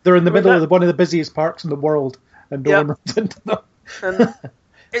 exactly. Yeah, they're in the middle of one of the busiest parks in the world, and no one runs into them. And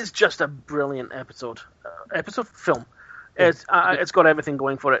it's just a brilliant film. It's got everything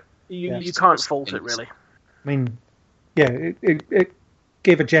going for it. You can't fault it, really. I mean, it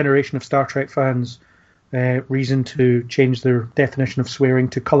gave a generation of Star Trek fans reason to change their definition of swearing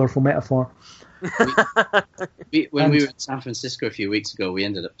to colourful metaphor. When we were in San Francisco a few weeks ago, we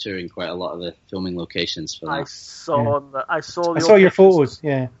ended up touring quite a lot of the filming locations for that. I saw I saw your photos,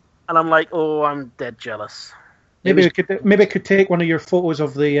 and I'm like, oh, I'm dead jealous. Maybe I could take one of your photos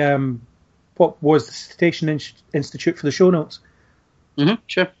of the what was the Station Institute for the show notes. Mm-hmm,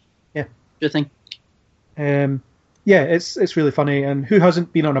 sure. Yeah, sure thing. It's really funny, and who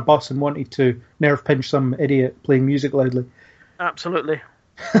hasn't been on a bus and wanted to nerve pinch some idiot playing music loudly? Absolutely.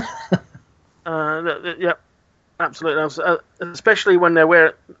 Absolutely. Especially when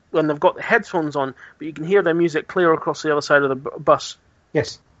they've got the headphones on, but you can hear their music clear across the other side of the bus.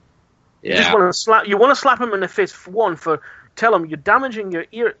 Yes. You just want to slap them in the face for tell them you're damaging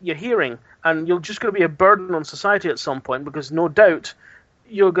your hearing, and you're just going to be a burden on society at some point, because no doubt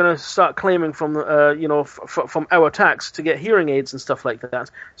you're going to start claiming from from our tax to get hearing aids and stuff like that.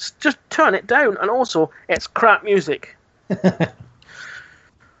 Just turn it down, and also it's crap music.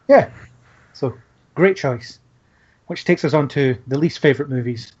 Yeah. So great choice, which takes us on to the least favourite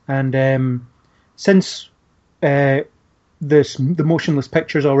movies, and since the motionless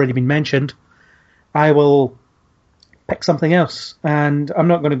picture's already been mentioned, I will pick something else, and I'm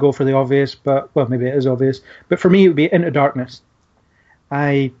not going to go for the obvious, but well, maybe it is obvious. But for me, it would be Into Darkness.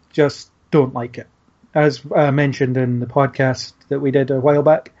 I just don't like it. As mentioned in the podcast that we did a while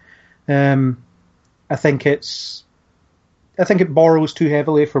back, I think it borrows too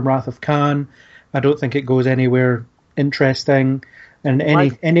heavily from Wrath of Khan. I don't think it goes anywhere interesting, and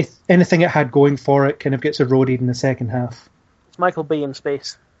anything it had going for it kind of gets eroded in the second half. It's Michael Bay in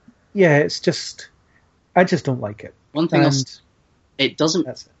space. Yeah, it's just, I just don't like it. One thing else, it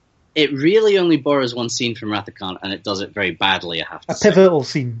doesn't. It really only borrows one scene from Wrath of Khan, and it does it very badly, I have to say. A pivotal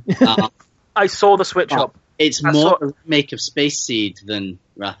scene. I saw the switch up. It's more a remake of Space Seed than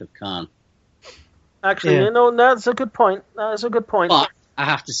Wrath of Khan. Actually, that's a good point. But I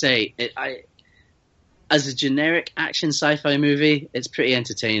have to say, as a generic action sci-fi movie, it's pretty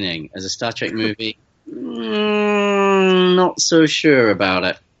entertaining. As a Star Trek movie, not so sure about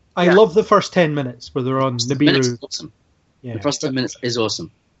it. I love the first 10 minutes where they're on Nibiru. Awesome. Yeah. The first 10 minutes is awesome.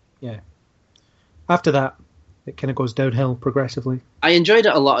 Yeah. After that, it kind of goes downhill progressively. I enjoyed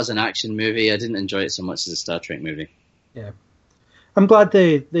it a lot as an action movie. I didn't enjoy it so much as a Star Trek movie. Yeah. I'm glad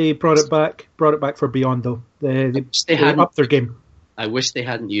they brought it back for Beyond, though. They upped their game. I wish they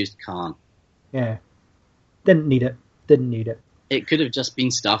hadn't used Khan. Yeah. Didn't need it. It could have just been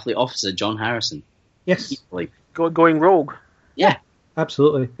Starfleet officer John Harrison. Yes. Easily. Going rogue. Yeah.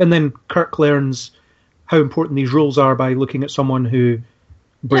 Absolutely. And then Kirk learns how important these rules are by looking at someone who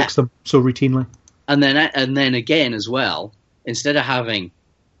breaks them so routinely. And then again as well, instead of having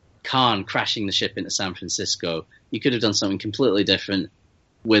Khan crashing the ship into San Francisco, you could have done something completely different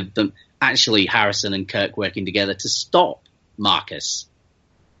with them. Actually, Harrison and Kirk working together to stop Marcus.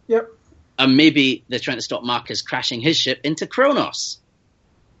 Yep. And maybe they're trying to stop Marcus crashing his ship into Kronos.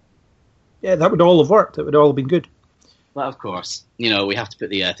 Yeah, that would all have worked. It would all have been good. But of course, we have to put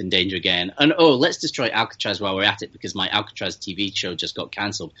the Earth in danger again. And let's destroy Alcatraz while we're at it, because my Alcatraz TV show just got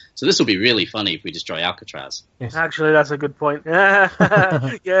cancelled. So this will be really funny if we destroy Alcatraz. Yes. Actually, that's a good point. Yeah,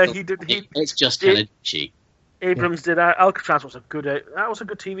 he did. It's just kind of cheap. Abrams did. Alcatraz was a good. That was a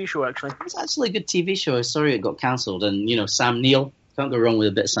good TV show, actually. It was actually a good TV show. Sorry it got cancelled. And Sam Neill, can't go wrong with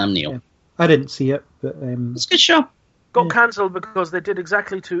a bit of Sam Neill. Yeah. I didn't see it, but it's a good show. Got cancelled because they did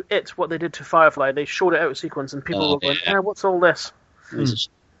exactly to it what they did to Firefly. They showed it out of sequence, and people were going, what's all this?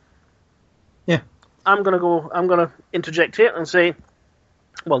 Yeah. I'm gonna interject here and say,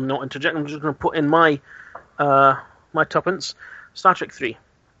 well, not interject. I'm just gonna put in my tuppence. Star Trek 3.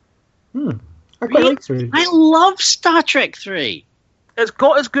 I quite like 3. I love Star Trek 3. It's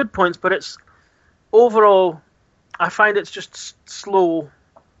got its good points, but it's overall, I find it's just slow,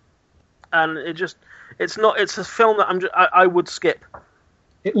 and it's not. It's a film that I would skip.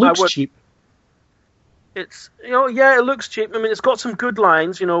 It looks cheap. It's it looks cheap. I mean, it's got some good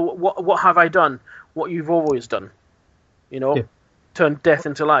lines. What have I done? What you've always done. Turn death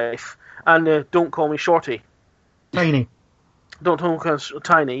into life, and don't call me Shorty. Tiny. Don't call me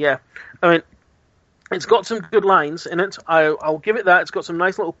Tiny. Yeah, I mean, it's got some good lines in it. I'll give it that. It's got some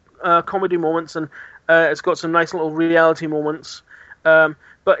nice little comedy moments, and it's got some nice little reality moments. But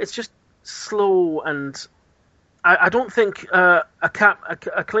it's just slow, and I don't think a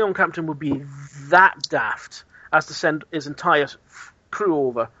Klingon captain would be that daft as to send his entire crew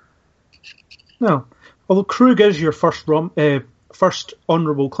over. No, although crew gives your first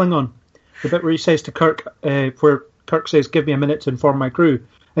honourable Klingon. The bit where he says to Kirk, where Kirk says, "Give me a minute to inform my crew,"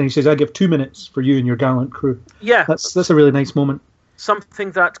 and he says, "I give 2 minutes for you and your gallant crew." Yeah, that's a really nice moment.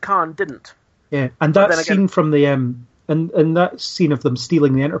 Something that Khan didn't. Yeah, and that scene from the and that scene of them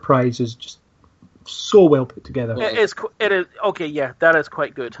stealing the Enterprise is just so well put together. It is okay. Yeah, that is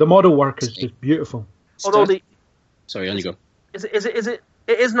quite good. The model work is just beautiful. Although sorry, on you go.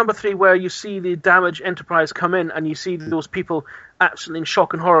 It is number 3 where you see the damaged Enterprise come in, and you see those people absolutely in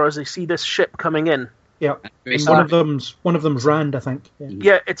shock and horror as they see this ship coming in. Yeah, and one of them's Rand, I think.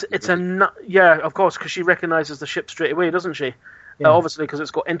 Yeah, of course, because she recognises the ship straight away, doesn't she? Yeah. Obviously, because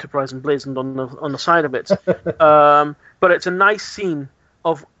it's got Enterprise emblazoned on the side of it. But it's a nice scene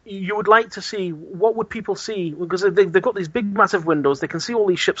of, you would like to see, what would people see? Because they've got these big, massive windows. They can see all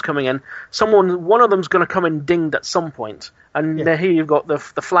these ships coming in. One of them's going to come in dinged at some point. And then here you've got the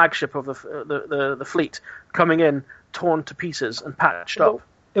flagship of the fleet coming in, torn to pieces and patched up.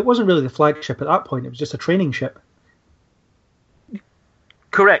 It wasn't really the flagship at that point. It was just a training ship.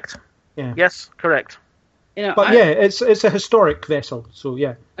 Correct. Yeah. Yes, correct. It's a historic vessel, so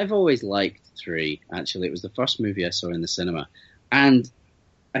yeah. I've always liked 3, actually. It was the first movie I saw in the cinema. And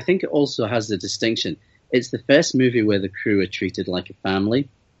I think it also has the distinction. It's the first movie where the crew are treated like a family.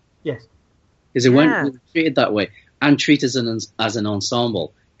 Yes. Because they weren't really treated that way, and treated as an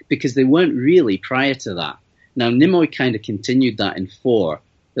ensemble, because they weren't really prior to that. Now, Nimoy kind of continued that in 4,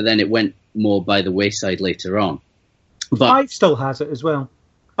 but then it went more by the wayside later on. But 5 still has it as well.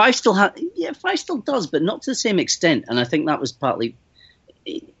 5 still does, but not to the same extent. And I think that was partly.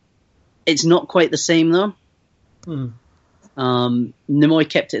 It's not quite the same though. Nimoy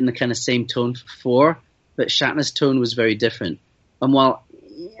kept it in the kind of same tone for 4, but Shatner's tone was very different. And while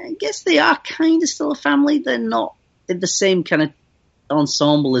I guess they are kind of still a family, they're not in the same kind of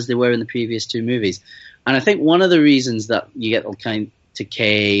ensemble as they were in the previous 2 movies. And I think one of the reasons that you get all kind to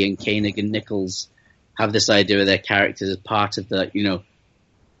Kay and Koenig and Nichols have this idea of their characters as part of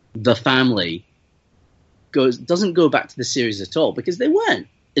the family doesn't go back to the series at all, because they weren't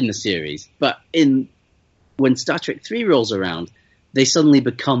in the series. But when Star Trek 3 rolls around, they suddenly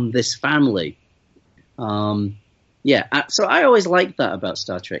become this family. So I always liked that about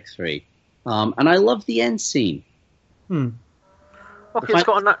Star Trek 3. And I love the end scene. Okay, it's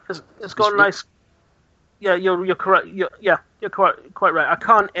got a nice. Yeah, you're correct. You're quite right.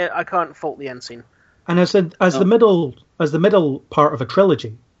 I can't fault the end scene. And as the middle part of a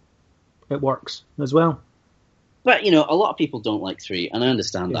trilogy, it works as well. But, a lot of people don't like 3, and I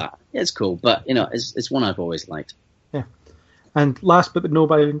understand that. It's cool, but, it's one I've always liked. Yeah. And last but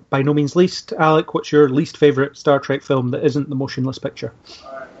by no means least, Alec, what's your least favourite Star Trek film that isn't the motionless picture?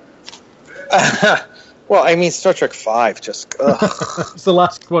 Well, I mean, Star Trek 5, just... It's the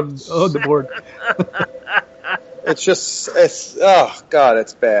last one on the board. Oh, God,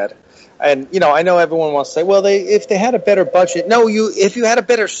 it's bad. And, I know everyone wants to say, well, if they had a better budget... No, if you had a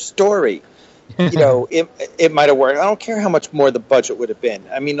better story... it might have worked. I don't care how much more the budget would have been.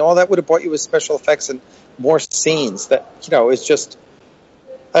 I mean, all that would have brought you was special effects and more scenes. That it's just,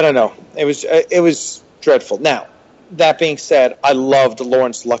 I don't know. It was dreadful. Now, that being said, I loved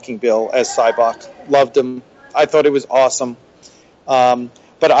Lawrence Luckinbill as Sybok. Loved him. I thought it was awesome.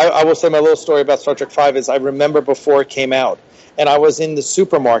 But I will say my little story about Star Trek V is I remember before it came out, and I was in the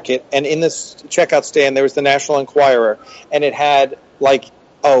supermarket, and in this checkout stand there was the National Enquirer, and it had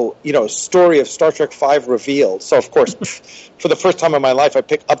story of Star Trek V revealed. So, of course, for the first time in my life, I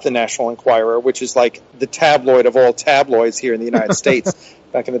picked up the National Enquirer, which is like the tabloid of all tabloids here in the United States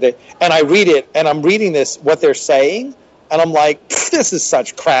back in the day. And I read it, and I'm reading what they're saying, and I'm like, this is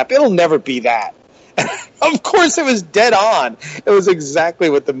such crap. It'll never be that. Of course, it was dead on. It was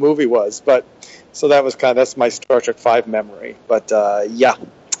exactly what the movie was. But so that's my Star Trek V memory. But,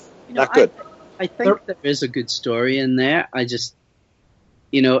 not good. I think there is a good story in there. I just...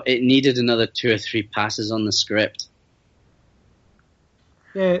 it needed another 2 or 3 passes on the script.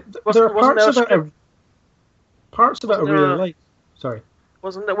 Yeah, there are parts of it I really like. Sorry.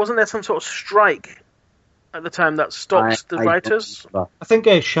 Wasn't there some sort of strike at the time that stopped the writers? I think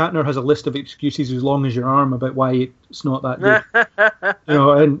Shatner has a list of excuses as long as your arm about why it's not that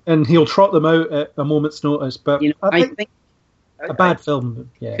good. And he'll trot them out at a moment's notice. But I think a bad film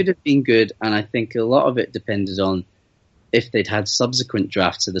could have been good, and I think a lot of it depended on if they'd had subsequent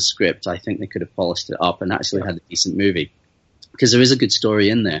drafts of the script. I think they could have polished it up and actually had a decent movie. Because there is a good story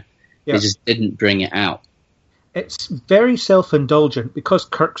in there. Yeah. They just didn't bring it out. It's very self-indulgent because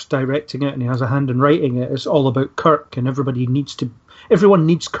Kirk's directing it and he has a hand in writing it. It's all about Kirk, and everyone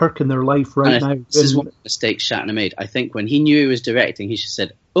needs Kirk in their life right now. This is one of the mistakes Shatner made. I think when he knew he was directing, he should have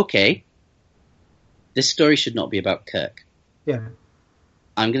said, okay, this story should not be about Kirk. Yeah.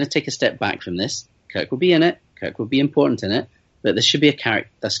 I'm going to take a step back from this. Kirk will be in it. Kirk will be important in it, but there should be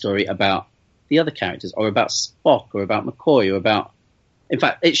a story about the other characters, or about Spock, or about McCoy, or about... In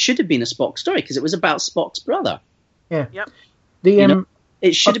fact, it should have been a Spock story, because it was about Spock's brother. Yeah. Yep.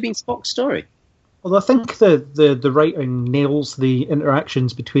 It should have been Spock's story. Well, I think the writing nails the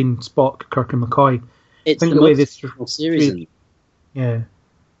interactions between Spock, Kirk, and McCoy. It's the original series. Yeah.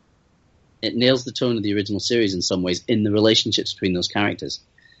 It nails the tone of the original series in some ways, in the relationships between those characters.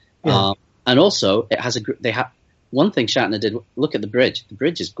 Yeah. And also, it has one thing Shatner did. Look at the bridge. The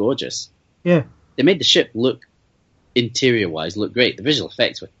bridge is gorgeous. Yeah, they made the ship look interior-wise look great. The visual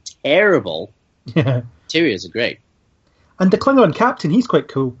effects were terrible. Yeah, interiors are great. And the Klingon captain, he's quite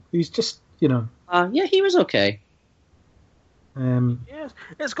cool. He's just he was okay. Yes,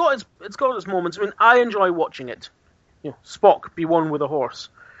 it's got its moments. I mean, I enjoy watching it. Spock be one with a horse.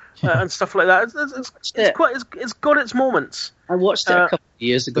 And stuff like that. It's got its moments. I watched it a couple of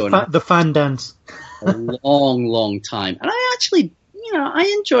years ago. The fan dance. A long time. And I actually,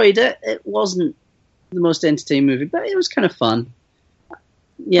 I enjoyed it. It wasn't the most entertaining movie, but it was kind of fun.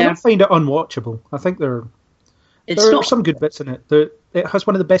 Yeah. I don't find it unwatchable. I think there are some good bits in it. It has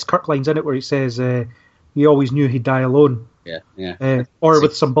one of the best Kirk lines in it where he says, "You always knew he'd die alone." Yeah. Or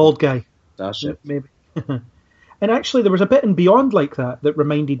with some bald guy. Starship. Maybe. And actually, there was a bit in Beyond like that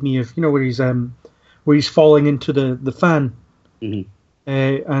reminded me of where he's falling into the fan, and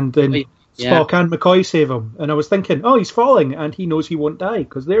then Spock and McCoy save him. And I was thinking, he's falling, and he knows he won't die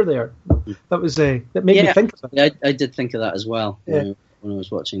because they're there. That was that made me think of that. Yeah, I did think of that as well when I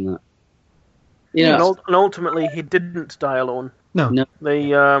was watching that. And ultimately, he didn't die alone. No.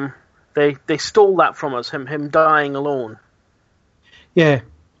 They stole that from us. Him dying alone. Yeah.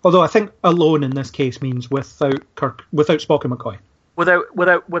 Although I think alone in this case means without Spock and McCoy.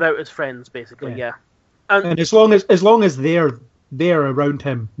 Without his friends, basically, yeah. And as long as they're around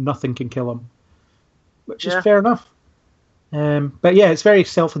him, nothing can kill him, which is fair enough. But yeah, it's very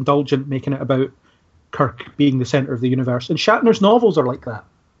self-indulgent, making it about Kirk being the center of the universe. And Shatner's novels are like that.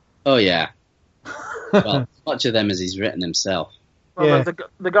 Oh yeah. Well, as much of them as he's written himself. Well,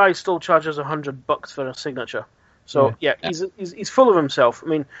 the guy still charges $100 for a signature. So he's full of himself. I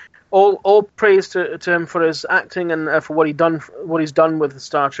mean, all praise to him for his acting and for what he's done with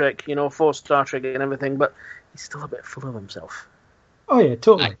Star Trek, for Star Trek and everything. But he's still a bit full of himself. Oh yeah,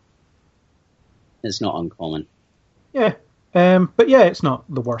 totally. It's not uncommon. Yeah, but yeah, it's not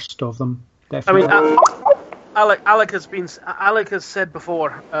the worst of them. Definitely. I mean, Alec has said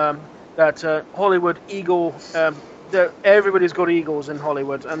before that Hollywood ego. Everybody's got egos in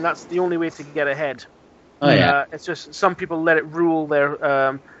Hollywood, and that's the only way to get ahead. Oh yeah. It's just some people let it rule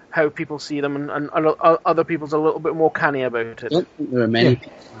their how people see them, and other people's a little bit more canny about it. I don't think there are many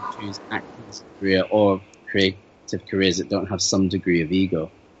people who choose acting as a career or creative careers that don't have some degree of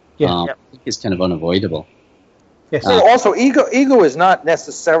ego. Yeah. I think it's kind of unavoidable. Yes. Also, ego is not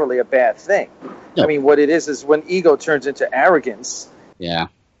necessarily a bad thing. No. I mean, what it is when ego turns into arrogance. Yeah.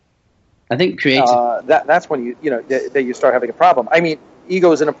 I think creative. That's when that you start having a problem. I mean,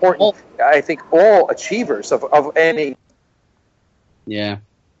 ego is an important. I think all achievers of any. Yeah.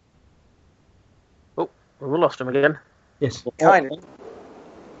 Oh, we lost him again. Yes. Kind of.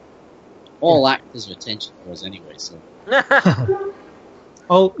 All actors are attention whores anyway, so.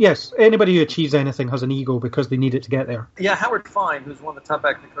 Yes, anybody who achieves anything has an ego because they need it to get there. Yeah, Howard Fine, who's one of the top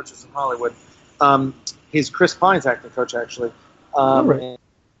acting coaches in Hollywood, he's Chris Pine's acting coach, actually. Right.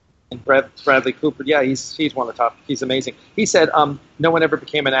 And Bradley Cooper, yeah, he's one of the top. He's amazing. He said no one ever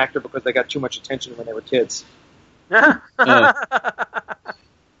became an actor because they got too much attention when they were kids.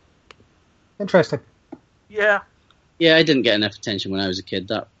 Interesting. Yeah. Yeah, I didn't get enough attention when I was a kid.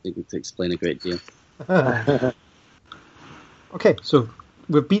 That would explain a great deal. Okay, so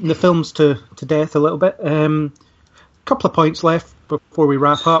we've beaten the films to death a little bit. Couple of points left before we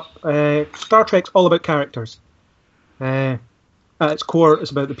wrap up. Star Trek's all about characters. At its core,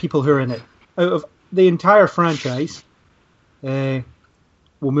 it's about the people who are in it. Out of the entire franchise, we'll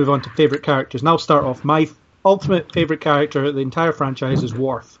move on to favourite characters. And I'll start off. My ultimate favourite character of the entire franchise is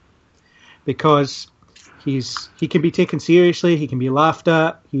Worf. Because he can be taken seriously, he can be laughed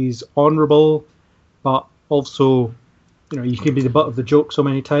at, he's honourable, but also, you can be the butt of the joke so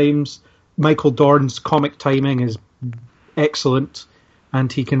many times. Michael Dorn's comic timing is excellent,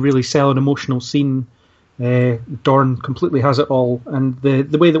 and he can really sell an emotional scene. Dorn completely has it all, and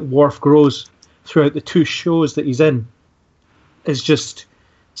the way that Worf grows throughout the two shows that he's in is just,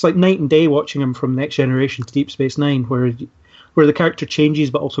 it's like night and day watching him from Next Generation to Deep Space Nine, where the character changes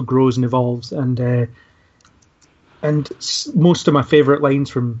but also grows and evolves, and most of my favourite lines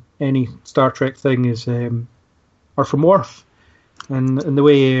from any Star Trek thing are from Worf, and the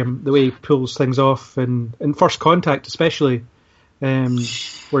way he pulls things off, and in First Contact especially,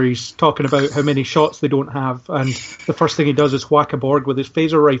 where he's talking about how many shots they don't have, and the first thing he does is whack a Borg with his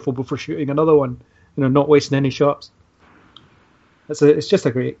phaser rifle before shooting another one, not wasting any shots. It's just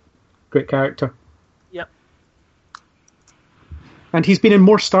a great character. Yep. And he's been in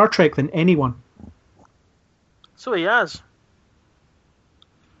more Star Trek than anyone. So he has.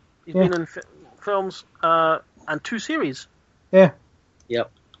 He's been in films and 2 series. Yeah.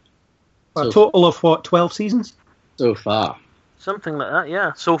 Yep. A total of 12 seasons? So far. Something like that,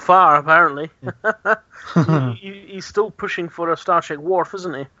 yeah. So far, apparently. Yeah. He's still pushing for a Star Trek Worf,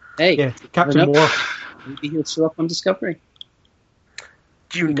 isn't he? Hey, yeah, Captain Worf. Maybe he'll show up on Discovery.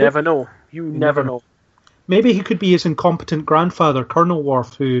 You never know. You never know. Maybe he could be his incompetent grandfather, Colonel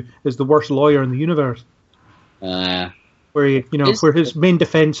Worf, who is the worst lawyer in the universe. Where where his main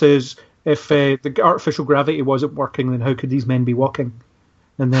defense is, if the artificial gravity wasn't working, then how could these men be walking?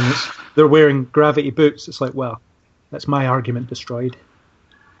 And then they're wearing gravity boots. It's like, well, that's my argument destroyed.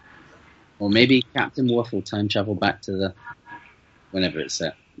 Or maybe Captain Worf will time travel back to whenever it's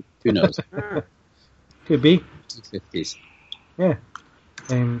set. Who knows? Could be. 50s. Yeah.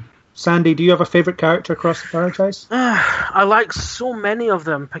 Sandy, do you have a favourite character across the franchise? I like so many of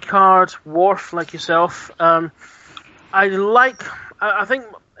them. Picard, Worf, like yourself. I think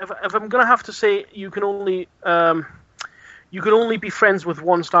if I'm going to have to say, you can only be friends with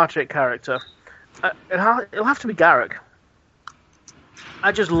one Star Trek character. It'll have to be Garak.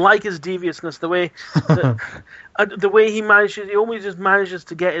 I just like his deviousness, the way he always just manages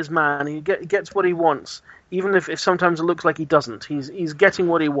to get his man. He gets what he wants, even if sometimes it looks like he doesn't. He's getting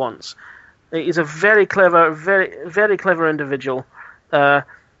what he wants. He's a very clever, very very clever individual.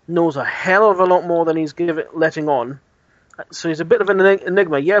 Knows a hell of a lot more than he's letting on. So he's a bit of an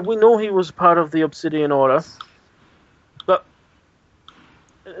enigma. Yeah, we know he was part of the Obsidian Order, but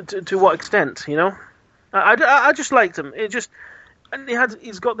to what extent? I just liked him. He's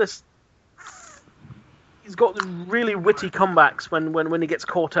got really witty comebacks when he gets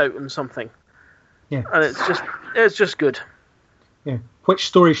caught out in something. Yeah, and it's just good. Yeah, which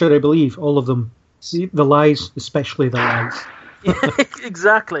story should I believe? All of them. The lies, especially the lies.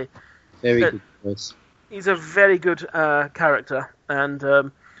 Exactly. Very good choice. He's a very good character, and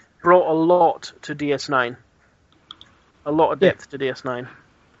brought a lot to DS9. A lot of depth to DS9.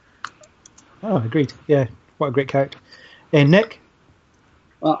 Oh, agreed. Yeah, what a great character. Nick?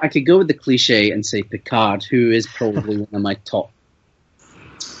 Well, I could go with the cliche and say Picard, who is probably one of my top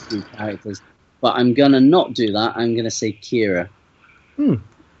 2 characters. But I'm going to not do that. I'm going to say Kira.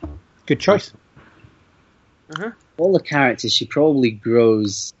 Good choice. All the characters, she probably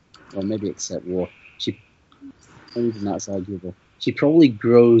grows, well, maybe except Worf. Even that's arguable. She probably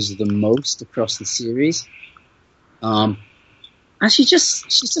grows the most across the series. And she's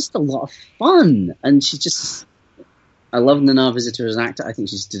just a lot of fun. And I love Nana Visitor as an actor. I think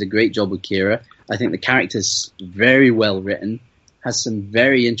she did a great job with Kira. I think the character's very well written, has some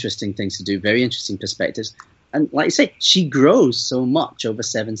very interesting things to do, very interesting perspectives. And like I say, she grows so much over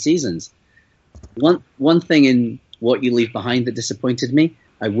 7 seasons. One thing in What You Leave Behind that disappointed me,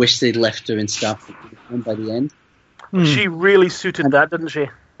 I wish they'd left her in Starfleet by the end. She really suited that, didn't she?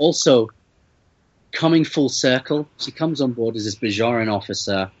 Also, coming full circle, she comes on board as this Bajoran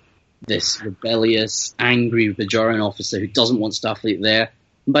officer, this rebellious, angry Bajoran officer who doesn't want Starfleet there.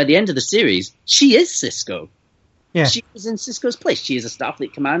 And by the end of the series, she is Sisko. Yeah. She was in Sisko's place. She is a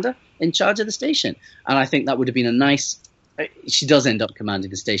Starfleet commander in charge of the station. And I think that would have been a nice... She does end up commanding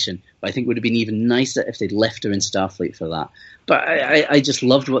the station, but I think it would have been even nicer if they'd left her in Starfleet for that. But I just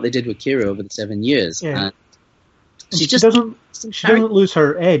loved what they did with Kira over the 7 years. Yeah. And she doesn't lose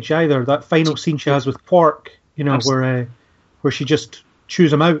her edge either. That final scene she has with Quark, where she just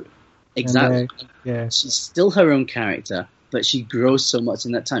chews him out. Exactly. And, she's still her own character, but she grows so much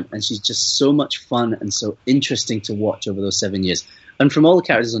in that time, and she's just so much fun and so interesting to watch over those 7 years. And from all the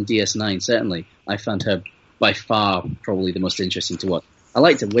characters on DS9, certainly, I found her by far probably the most interesting to watch. I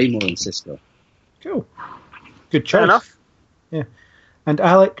liked her way more than Sisko. Cool. Good choice. Fair enough. Yeah. And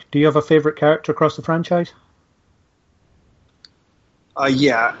Alec, do you have a favourite character across the franchise?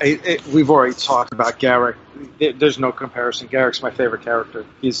 We've already talked about Garak. There's no comparison. Garak's my favorite character.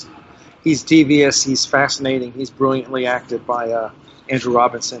 He's devious. He's fascinating. He's brilliantly acted by Andrew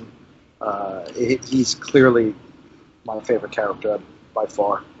Robinson. He's clearly my favorite character by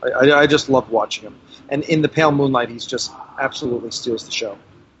far. I just love watching him. And in The Pale Moonlight, he's just absolutely steals the show.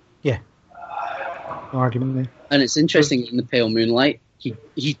 Yeah. No argument there. And it's interesting in The Pale Moonlight,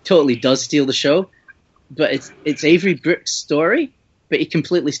 he totally does steal the show, but it's Avery Brooks' story, but he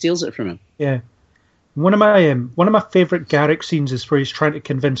completely steals it from him. Yeah. One of my favourite Garak scenes is where he's trying to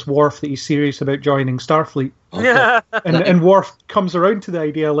convince Worf that he's serious about joining Starfleet. Yeah. And Worf comes around to the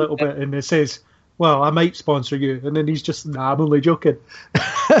idea a little bit and says, well, I might sponsor you. And then he's just, nah, I'm only joking.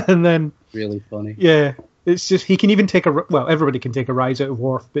 And then... Really funny. Yeah. It's just, he can even take everybody can take a rise out of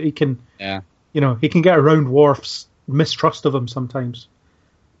Worf, but he can, he can get around Worf's mistrust of him sometimes.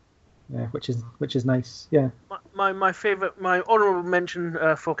 Yeah, which is nice. Yeah. My favorite, my honorable mention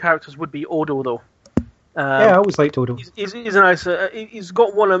for characters would be Odo, though. I always liked Odo. He's a nice. He's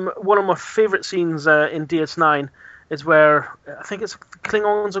got one of my favorite scenes in DS9 is where I think it's the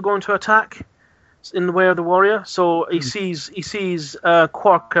Klingons are going to attack in the Way of the Warrior. So he sees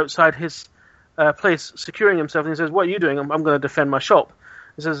Quark outside his place securing himself, and he says, "What are you doing?" I'm going to defend my shop.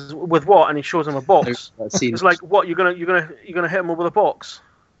 He says, "With what?" And he shows him a box. It's like, "What? You're gonna hit him with a box?"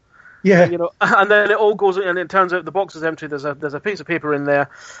 Yeah, and then it all goes, and it turns out the box is empty. There's a piece of paper in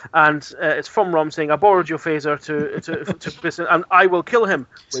there, and it's from Rom saying, "I borrowed your phaser to and I will kill him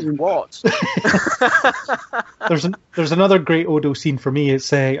with what?" There's another great Odo scene for me.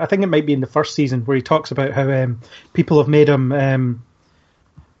 It's I think it might be in the first season where he talks about how people have made him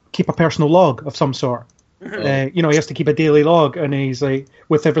keep a personal log of some sort. Mm-hmm. He has to keep a daily log, and he's like,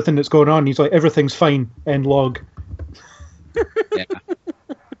 with everything that's going on, he's like, everything's fine, end log. Yeah.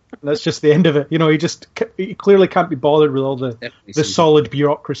 That's just the end of it. He clearly can't be bothered with all the solid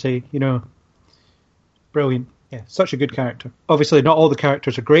bureaucracy. Brilliant. Yeah, such a good character. Obviously, not all the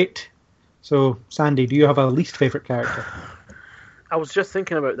characters are great. So, Sandy, do you have a least favourite character? I was just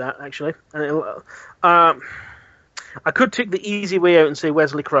thinking about that, actually. And I could take the easy way out and say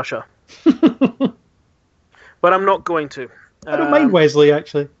Wesley Crusher. But I'm not going to. I don't mind Wesley,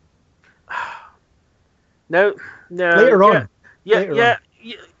 actually. No. Later on. Yeah.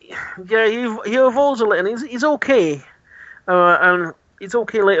 Yeah, he evolves a little, and he's okay, and he's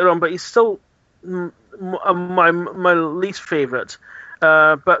okay later on, but he's still my least favourite.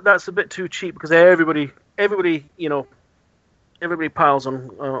 But that's a bit too cheap because everybody piles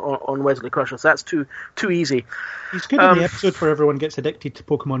on Wesley Crusher, so that's too easy. He's good in the episode where everyone gets addicted to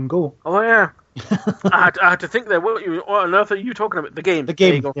Pokemon Go. Oh yeah, I had to think there. What on earth are you talking about? The game. The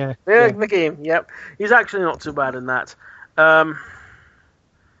game. Yeah. The game. Yep. He's actually not too bad in that.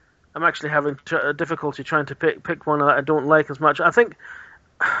 I'm actually having difficulty trying to pick one that I don't like as much. I think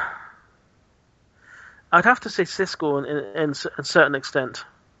I'd have to say Sisko in a certain extent.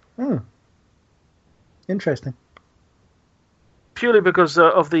 Interesting. purely because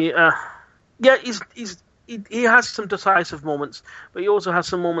of the. He has some decisive moments, but he also has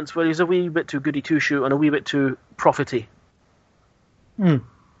some moments where he's a wee bit too goody two shoe and a wee bit too profity.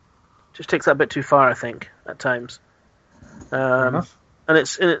 Just takes that a bit too far, I think, at times. And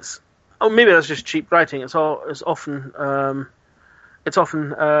it's maybe that's just cheap writing. It's often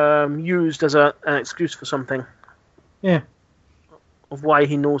used as an excuse for something. Yeah. Of why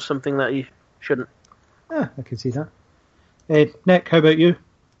he knows something that he shouldn't. Yeah, I can see that. Nick, how about you?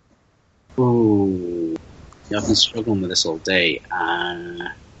 Ooh, yeah, I've been struggling with this all day.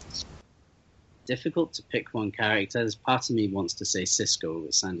 Difficult to pick one character. There's part of me wants to say Cisco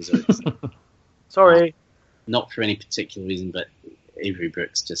with Sandy Zoe. Sorry. Not for any particular reason, but Avery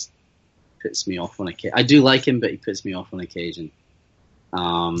Brooks just puts me off on occasion. I do like him, but he puts me off on occasion.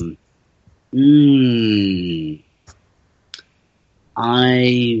 I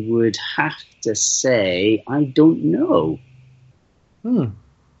would have to say I don't know.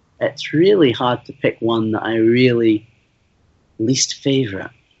 It's really hard to pick one that I really least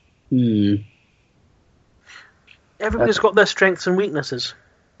favourite. Everybody's got their strengths and weaknesses.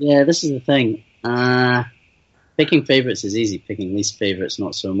 Yeah, this is the thing. Picking favourites is easy. Picking least favourites,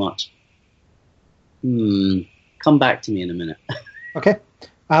 not so much. Come back to me in a minute. Okay.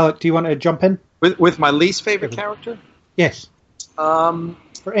 Alec, do you want to jump in? With my least favorite character? Yes. For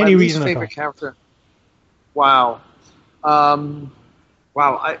any reason least at favorite all. character. Wow.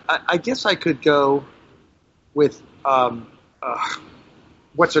 I guess I could go with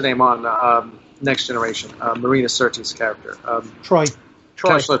what's her name on Next Generation? Marina Sirtis' character. Troy.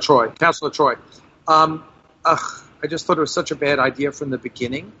 Counselor Troy. I just thought it was such a bad idea from the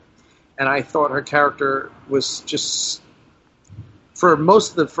beginning, and I thought her character was just, for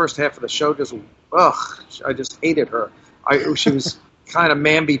most of the first half of the show, I just hated her. She was kind of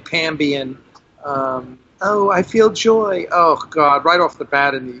mamby-pamby and, I feel joy. Oh, God, right off the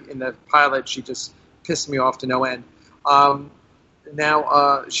bat in the pilot, she just pissed me off to no end.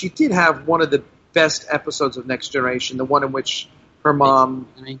 Now, she did have one of the best episodes of Next Generation, the one in which her mom,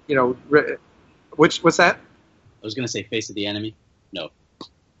 what's that? I was going to say Face of the Enemy. No,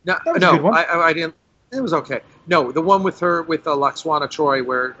 I didn't. It was okay. No, the one with Laxwana Troy,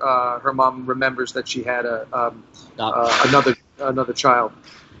 where her mom remembers that she had another child.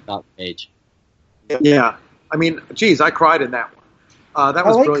 Dark Age. Yeah, I mean, geez, I cried in that one. That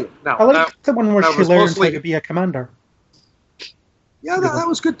was brilliant. I liked the one where she learned how to be a commander. Yeah, that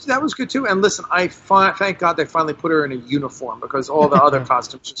was good. That was good too. And listen, thank God they finally put her in a uniform, because all the other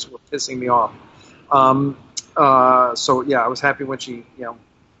costumes just were pissing me off. So yeah, I was happy when she,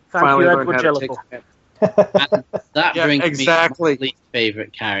 finally learned how to take it. That brings exactly. me to my least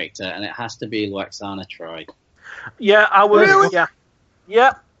favorite character, and it has to be Lwaxana Troy. Yeah, I would. Really?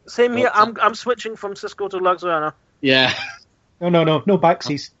 Yeah. Same here. I'm switching from Cisco to Lwaxana. Yeah. No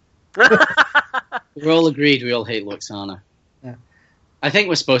backsies. We're all agreed. We all hate Lwaxana. Yeah. I think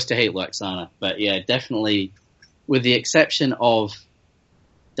we're supposed to hate Lwaxana, but yeah, definitely, with the exception of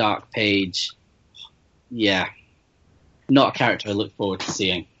Dark Page, yeah, not a character I look forward to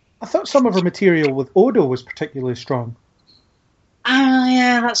seeing. I thought some of her material with Odo was particularly strong.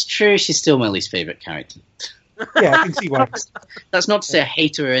 Yeah, that's true. She's still my least favourite character. Yeah, I can see why. That's not to say I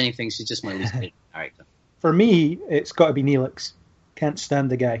hate her or anything. She's just my least favourite character. For me, it's got to be Neelix. Can't stand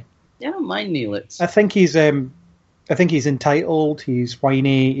the guy. Yeah, I don't mind Neelix. I think he's entitled. He's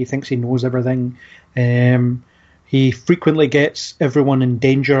whiny. He thinks he knows everything. He frequently gets everyone in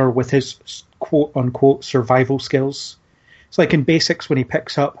danger with his quote unquote survival skills. It's like in Basics when he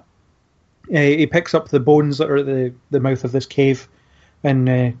picks up the bones that are at the mouth of this cave,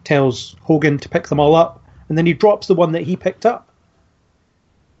 and tells Hogan to pick them all up, and then he drops the one that he picked up.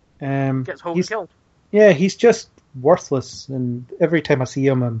 Gets Hogan killed. Yeah, he's just worthless, and every time I see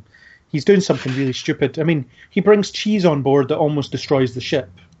him, he's doing something really stupid. I mean, he brings cheese on board that almost destroys the ship.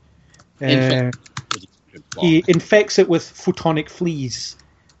 He infects it with photonic fleas.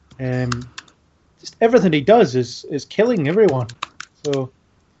 Just everything he does is killing everyone. So,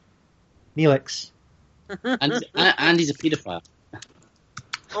 Neelix. And he's a paedophile.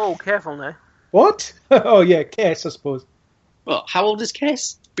 Oh, careful now. What? Oh yeah, Kess, I suppose. Well, how old is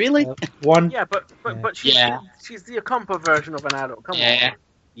Kess? Really? 1. Yeah, but she's the Acompa version of an adult. Come on.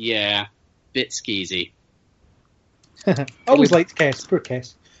 Yeah. Bit skeezy. Always liked Kess. Poor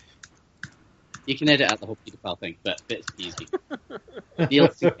Kess. You can edit out the whole paedophile thing, but a bit skeezy.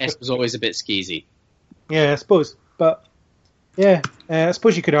 The Kess was always a bit skeezy. Yeah, I suppose. But yeah, I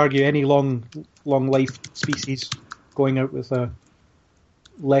suppose you could argue any long life species going out with a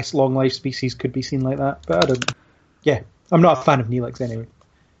less long life species could be seen like that. But I don't. Yeah, I'm not a fan of Neelix anyway.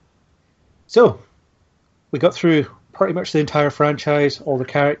 So we got through pretty much the entire franchise, all the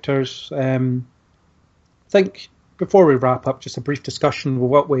characters. I think before we wrap up, just a brief discussion of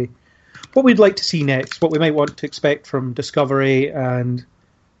what we'd like to see next, what we might want to expect from Discovery, and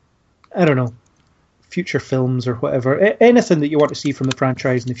I don't know, future films or whatever. Anything that you want to see from the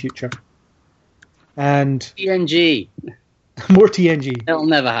franchise in the future. And TNG. More TNG. It'll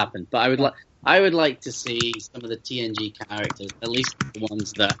never happen, but I would like to see some of the TNG characters, at least the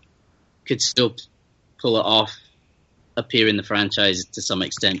ones that could still pull it off, appear in the franchise to some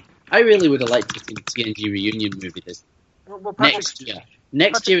extent. I really would have liked to see the TNG reunion movie next year.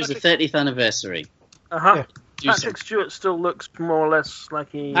 Next year is the 30th anniversary. Uh-huh. Yeah. Patrick Stewart still looks more or less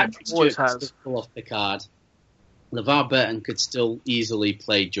like he always has. Could still pull off Picard. LeVar Burton could still easily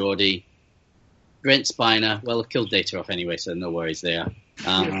play Geordi. Brent Spiner, well, they've killed Data off anyway, so no worries there.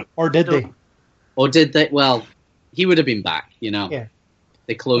 Or did they? Or did they? Well, he would have been back, Yeah.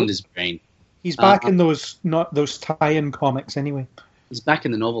 They cloned his brain. He's back in those tie-in comics anyway. He's back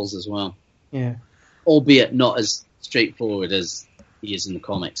in the novels as well. Yeah. Albeit not as straightforward as he is in the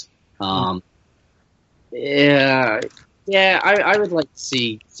comics. I would like to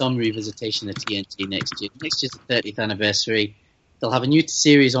see some revisitation of TNG next year. Next year's the 30th anniversary. They'll have a new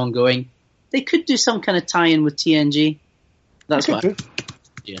series ongoing. They could do some kind of tie-in with TNG. That's what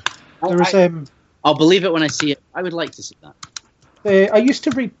I'll believe it when I see it. I would like to see that. I used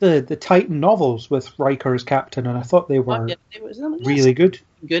to read the Titan novels with Riker as captain, and I thought they were really good.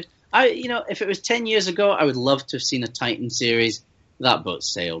 Good. If it was 10 years ago, I would love to have seen a Titan series. That boat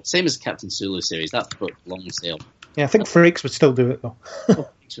sailed. Same as the Captain Sulu series. That boat long sailed. Yeah, I think Frakes would still do it, though.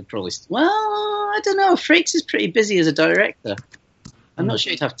 Frakes would probably... Well, I don't know. Frakes is pretty busy as a director. I'm not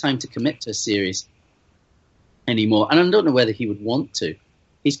sure he'd have time to commit to a series anymore. And I don't know whether he would want to.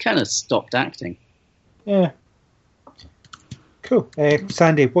 He's kind of stopped acting. Yeah. Cool.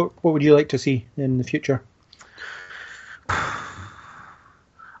 Sandy, what would you like to see in the future?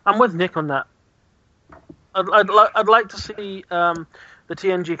 I'm with Nick on that. I'd like to see the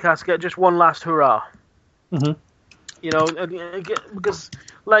TNG cast get just one last hurrah. Mm-hmm. Because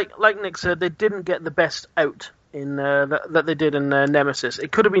like Nick said, they didn't get the best out in that they did in Nemesis.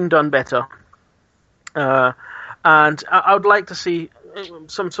 It could have been done better. And I would like to see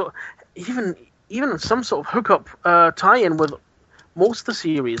some sort, even some sort of hookup tie-in with most of the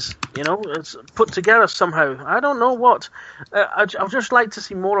series. It's put together somehow. I don't know what. I'd just like to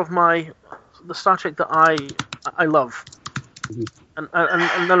see more of the Star Trek that I love, and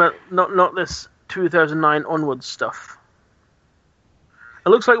then not this 2009 onwards stuff. It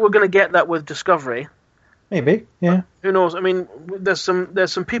looks like we're going to get that with Discovery. Maybe, yeah. Who knows? I mean, there's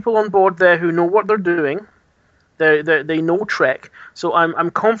some people on board there who know what they're doing. They know Trek, so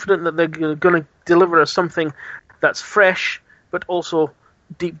I'm confident that they're going to deliver us something that's fresh, but also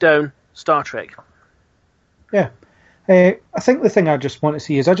deep down Star Trek. Yeah. I think the thing I just want to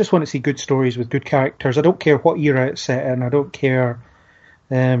see is good stories with good characters. I don't care what era it's set in. I don't care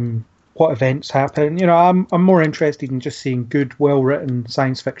what events happen. I'm more interested in just seeing good, well-written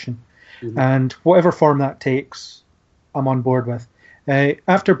science fiction. Mm-hmm. And whatever form that takes, I'm on board with.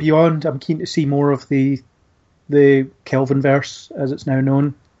 After Beyond, I'm keen to see more of the Kelvinverse, as it's now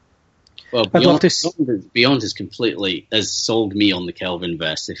known. Well, Beyond has sold me on the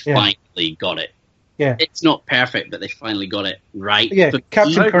Kelvinverse. They finally got it. Yeah. It's not perfect, but they finally got it right. Yeah,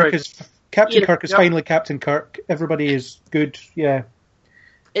 Captain Kirk is finally Captain Kirk. Everybody is good. Yeah.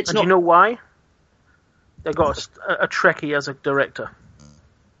 Do you know why? They got a Trekkie as a director.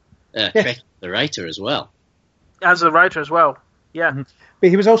 Trekkie, the writer as well. As a writer as well. Yeah. Mm-hmm. But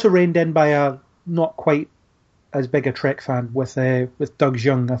he was also reined in by a not quite as big a Trek fan with Doug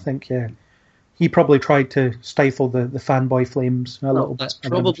Jung, I think. Yeah. He probably tried to stifle the fanboy flames a little bit. That's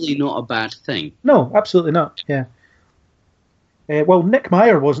probably not a bad thing. No, absolutely not. Yeah. Well, Nick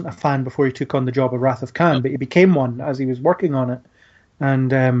Meyer wasn't a fan before he took on the job of Wrath of Khan, but he became one as he was working on it,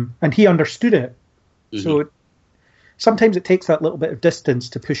 and he understood it. Mm-hmm. So sometimes it takes that little bit of distance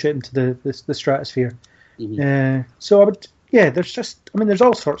to push it into the stratosphere. Mm-hmm. So I would, there's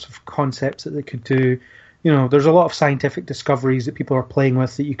all sorts of concepts that they could do. There's a lot of scientific discoveries that people are playing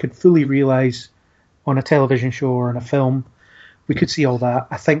with that you could fully realize on a television show or in a film. We could see all that.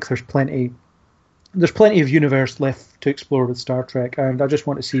 I think there's plenty of universe left to explore with Star Trek, and I just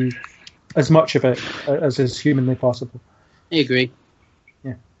want to see as much of it as is humanly possible. I agree.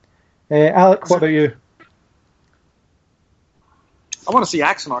 Yeah. Alec, what about you? I want to see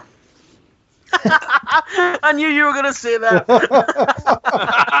Axanar. I knew you were going to say that.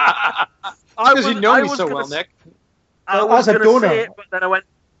 Because you know me so well, Nick. I was going to say it, but then I went.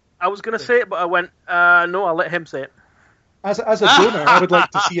 I was going to say it, but I went. No, I'll let him say it. As a donor, I would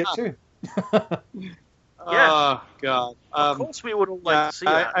like to see it too. Oh God! Of course, we would all like to see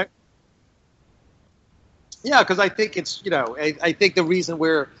that. Yeah, because I think it's I think the reason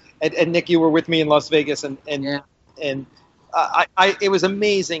and Nick, you were with me in Las Vegas, and it was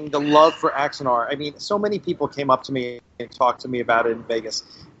amazing, the love for Axanar. I mean, so many people came up to me and talked to me about it in Vegas,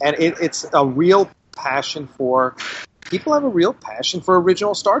 and it's a real passion for people have a real passion for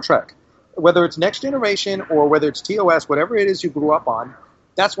original Star Trek, whether it's Next Generation or whether it's TOS, whatever it is you grew up on.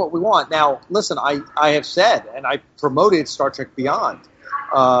 That's what we want. Now, listen, I have said, and I promoted Star Trek Beyond.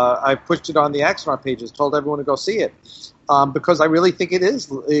 I pushed it on the Axanar pages, told everyone to go see it, because I really think it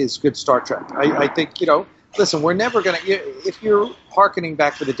is good Star Trek. I think, listen, we're never going to, if you're hearkening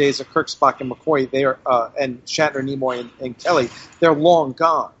back to the days of Kirk, Spock, and McCoy, and Shatner, Nimoy, and Kelly, they're long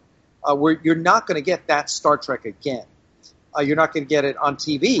gone. You're not going to get that Star Trek again. You're not going to get it on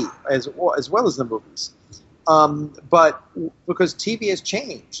TV as well as the movies. But because TV has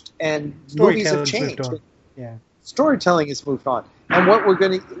changed and movies have changed. Yeah. Storytelling has moved on. And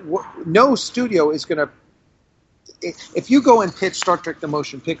no studio is going to, if you go and pitch Star Trek the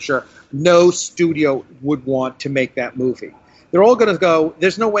Motion Picture, no studio would want to make that movie. They're all going to go,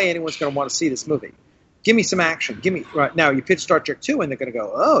 there's no way anyone's going to want to see this movie. Give me some action. Right now you pitch Star Trek 2 and they're going to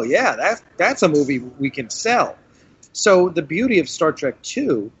go, oh yeah, that's a movie we can sell. So the beauty of Star Trek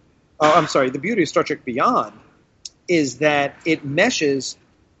 2, the beauty of Star Trek Beyond is that it meshes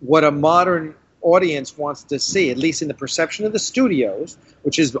what a modern audience wants to see, at least in the perception of the studios,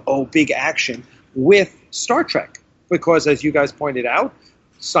 which is, big action, with Star Trek. Because as you guys pointed out,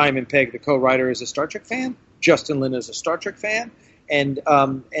 Simon Pegg, the co-writer, is a Star Trek fan. Justin Lin is a Star Trek fan. And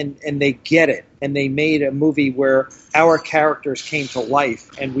they get it. And they made a movie where our characters came to life,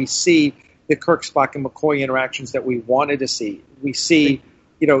 and we see the Kirk, Spock, and McCoy interactions that we wanted to see. We see,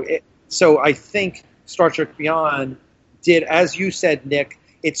 so I think Star Trek Beyond did, as you said, Nick,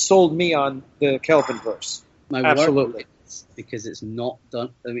 it sold me on the Kelvinverse. Absolutely. Because it's not done.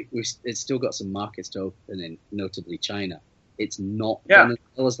 I mean, it's still got some markets to open in, notably China. It's not done as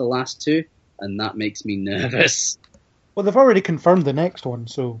well as the last two, and that makes me nervous. Well, they've already confirmed the next one,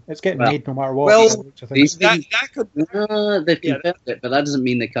 so it's getting made no matter what. Well, they've confirmed it, but that doesn't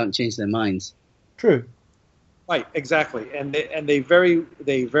mean they can't change their minds. True. Right, exactly, and they very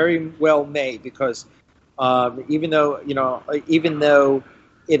well may, because even though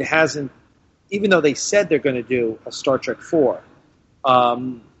they said they're going to do a Star Trek 4,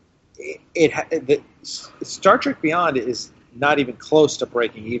 Star Trek Beyond is not even close to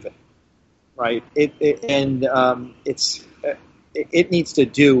breaking even, right? It needs to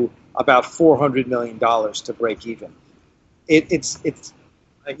do about $400 million to break even.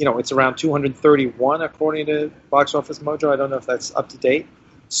 It's around 231 according to Box Office Mojo. I don't know if that's up to date.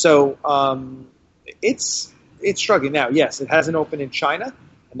 So it's struggling now. Yes, it hasn't opened in China,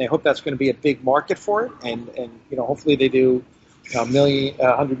 and they hope that's going to be a big market for it. And hopefully they do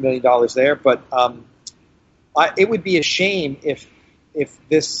 $100 million there. But it would be a shame if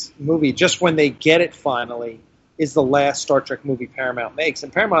this movie, just when they get it finally, is the last Star Trek movie Paramount makes.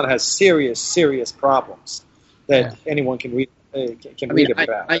 And Paramount has serious problems that anyone can read. Read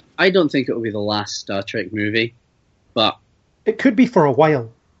about. I don't think it will be the last Star Trek movie, but it could be for a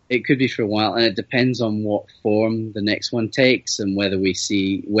while. It could be for a while, and it depends on what form the next one takes, and whether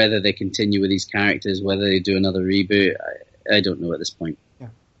they continue with these characters, whether they do another reboot. I don't know at this point. Yeah.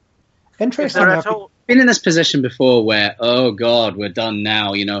 Interesting. Been in this position before, where oh god, we're done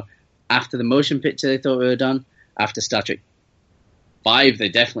now. After the motion picture, they thought we were done. After Star Trek 5, they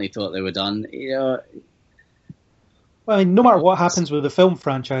definitely thought they were done. Well, I mean, no matter what happens with the film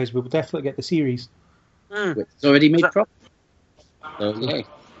franchise, we will definitely get the series. It's already made profit. So, yay.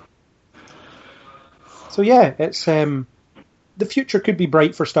 So yeah, it's the future could be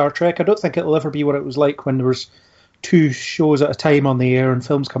bright for Star Trek. I don't think it'll ever be what it was like when there was 2 shows at a time on the air and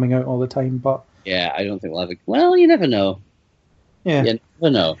films coming out all the time. But yeah, I don't think we'll ever. Well, you never know. Yeah, you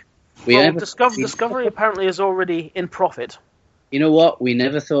never know. Discovery apparently is already in profit. You know what? We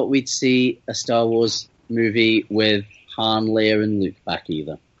never thought we'd see a Star Wars movie with Han, Leia, and Luke back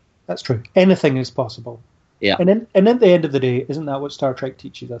either. That's true. Anything is possible. Yeah. And at the end of the day, isn't that what Star Trek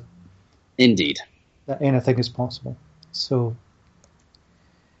teaches us? Indeed. That anything is possible. So,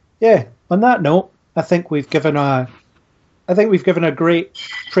 yeah. On that note, I think we've given a great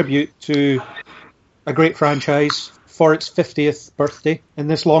tribute to a great franchise for its 50th birthday in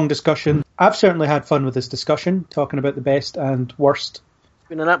this long discussion. I've certainly had fun with this discussion, talking about the best and worst. It's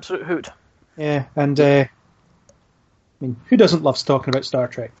been an absolute hoot. Yeah, and I mean, who doesn't love talking about Star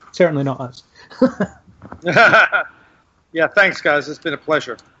Trek? Certainly not us. Yeah, thanks, guys. It's been a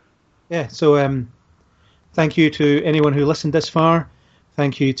pleasure. Yeah, so thank you to anyone who listened this far.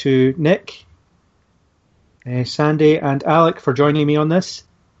 Thank you to Nick. Sandy and Alec for joining me on this.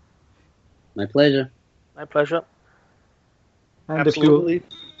 My pleasure. My pleasure. And Absolutely.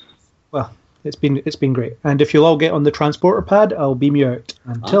 Well, it's been great. And if you'll all get on the transporter pad, I'll beam you out.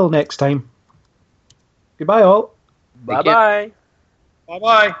 Until next time. Goodbye, all. Bye-bye.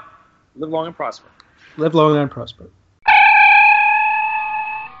 Bye-bye. Live long and prosper. Live long and prosper.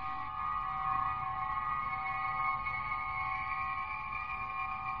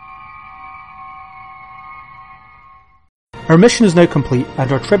 Our mission is now complete,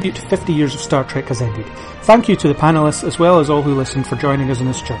 and our tribute to 50 years of Star Trek has ended. Thank you to the panellists, as well as all who listened, for joining us on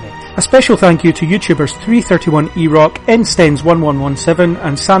this journey. A special thank you to YouTubers 331eRock, nstens1117,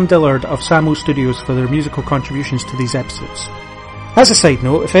 and Sam Dillard of Samo Studios for their musical contributions to these episodes. As a side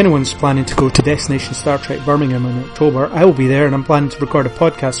note, if anyone's planning to go to Destination Star Trek Birmingham in October, I will be there, and I'm planning to record a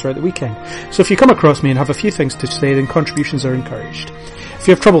podcast throughout the weekend. So if you come across me and have a few things to say, then contributions are encouraged. If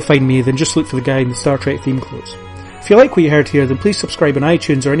you have trouble finding me, then just look for the guy in the Star Trek theme clothes. If you like what you heard here, then please subscribe on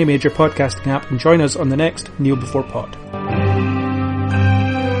iTunes or any major podcasting app and join us on the next Kneel Before Pod.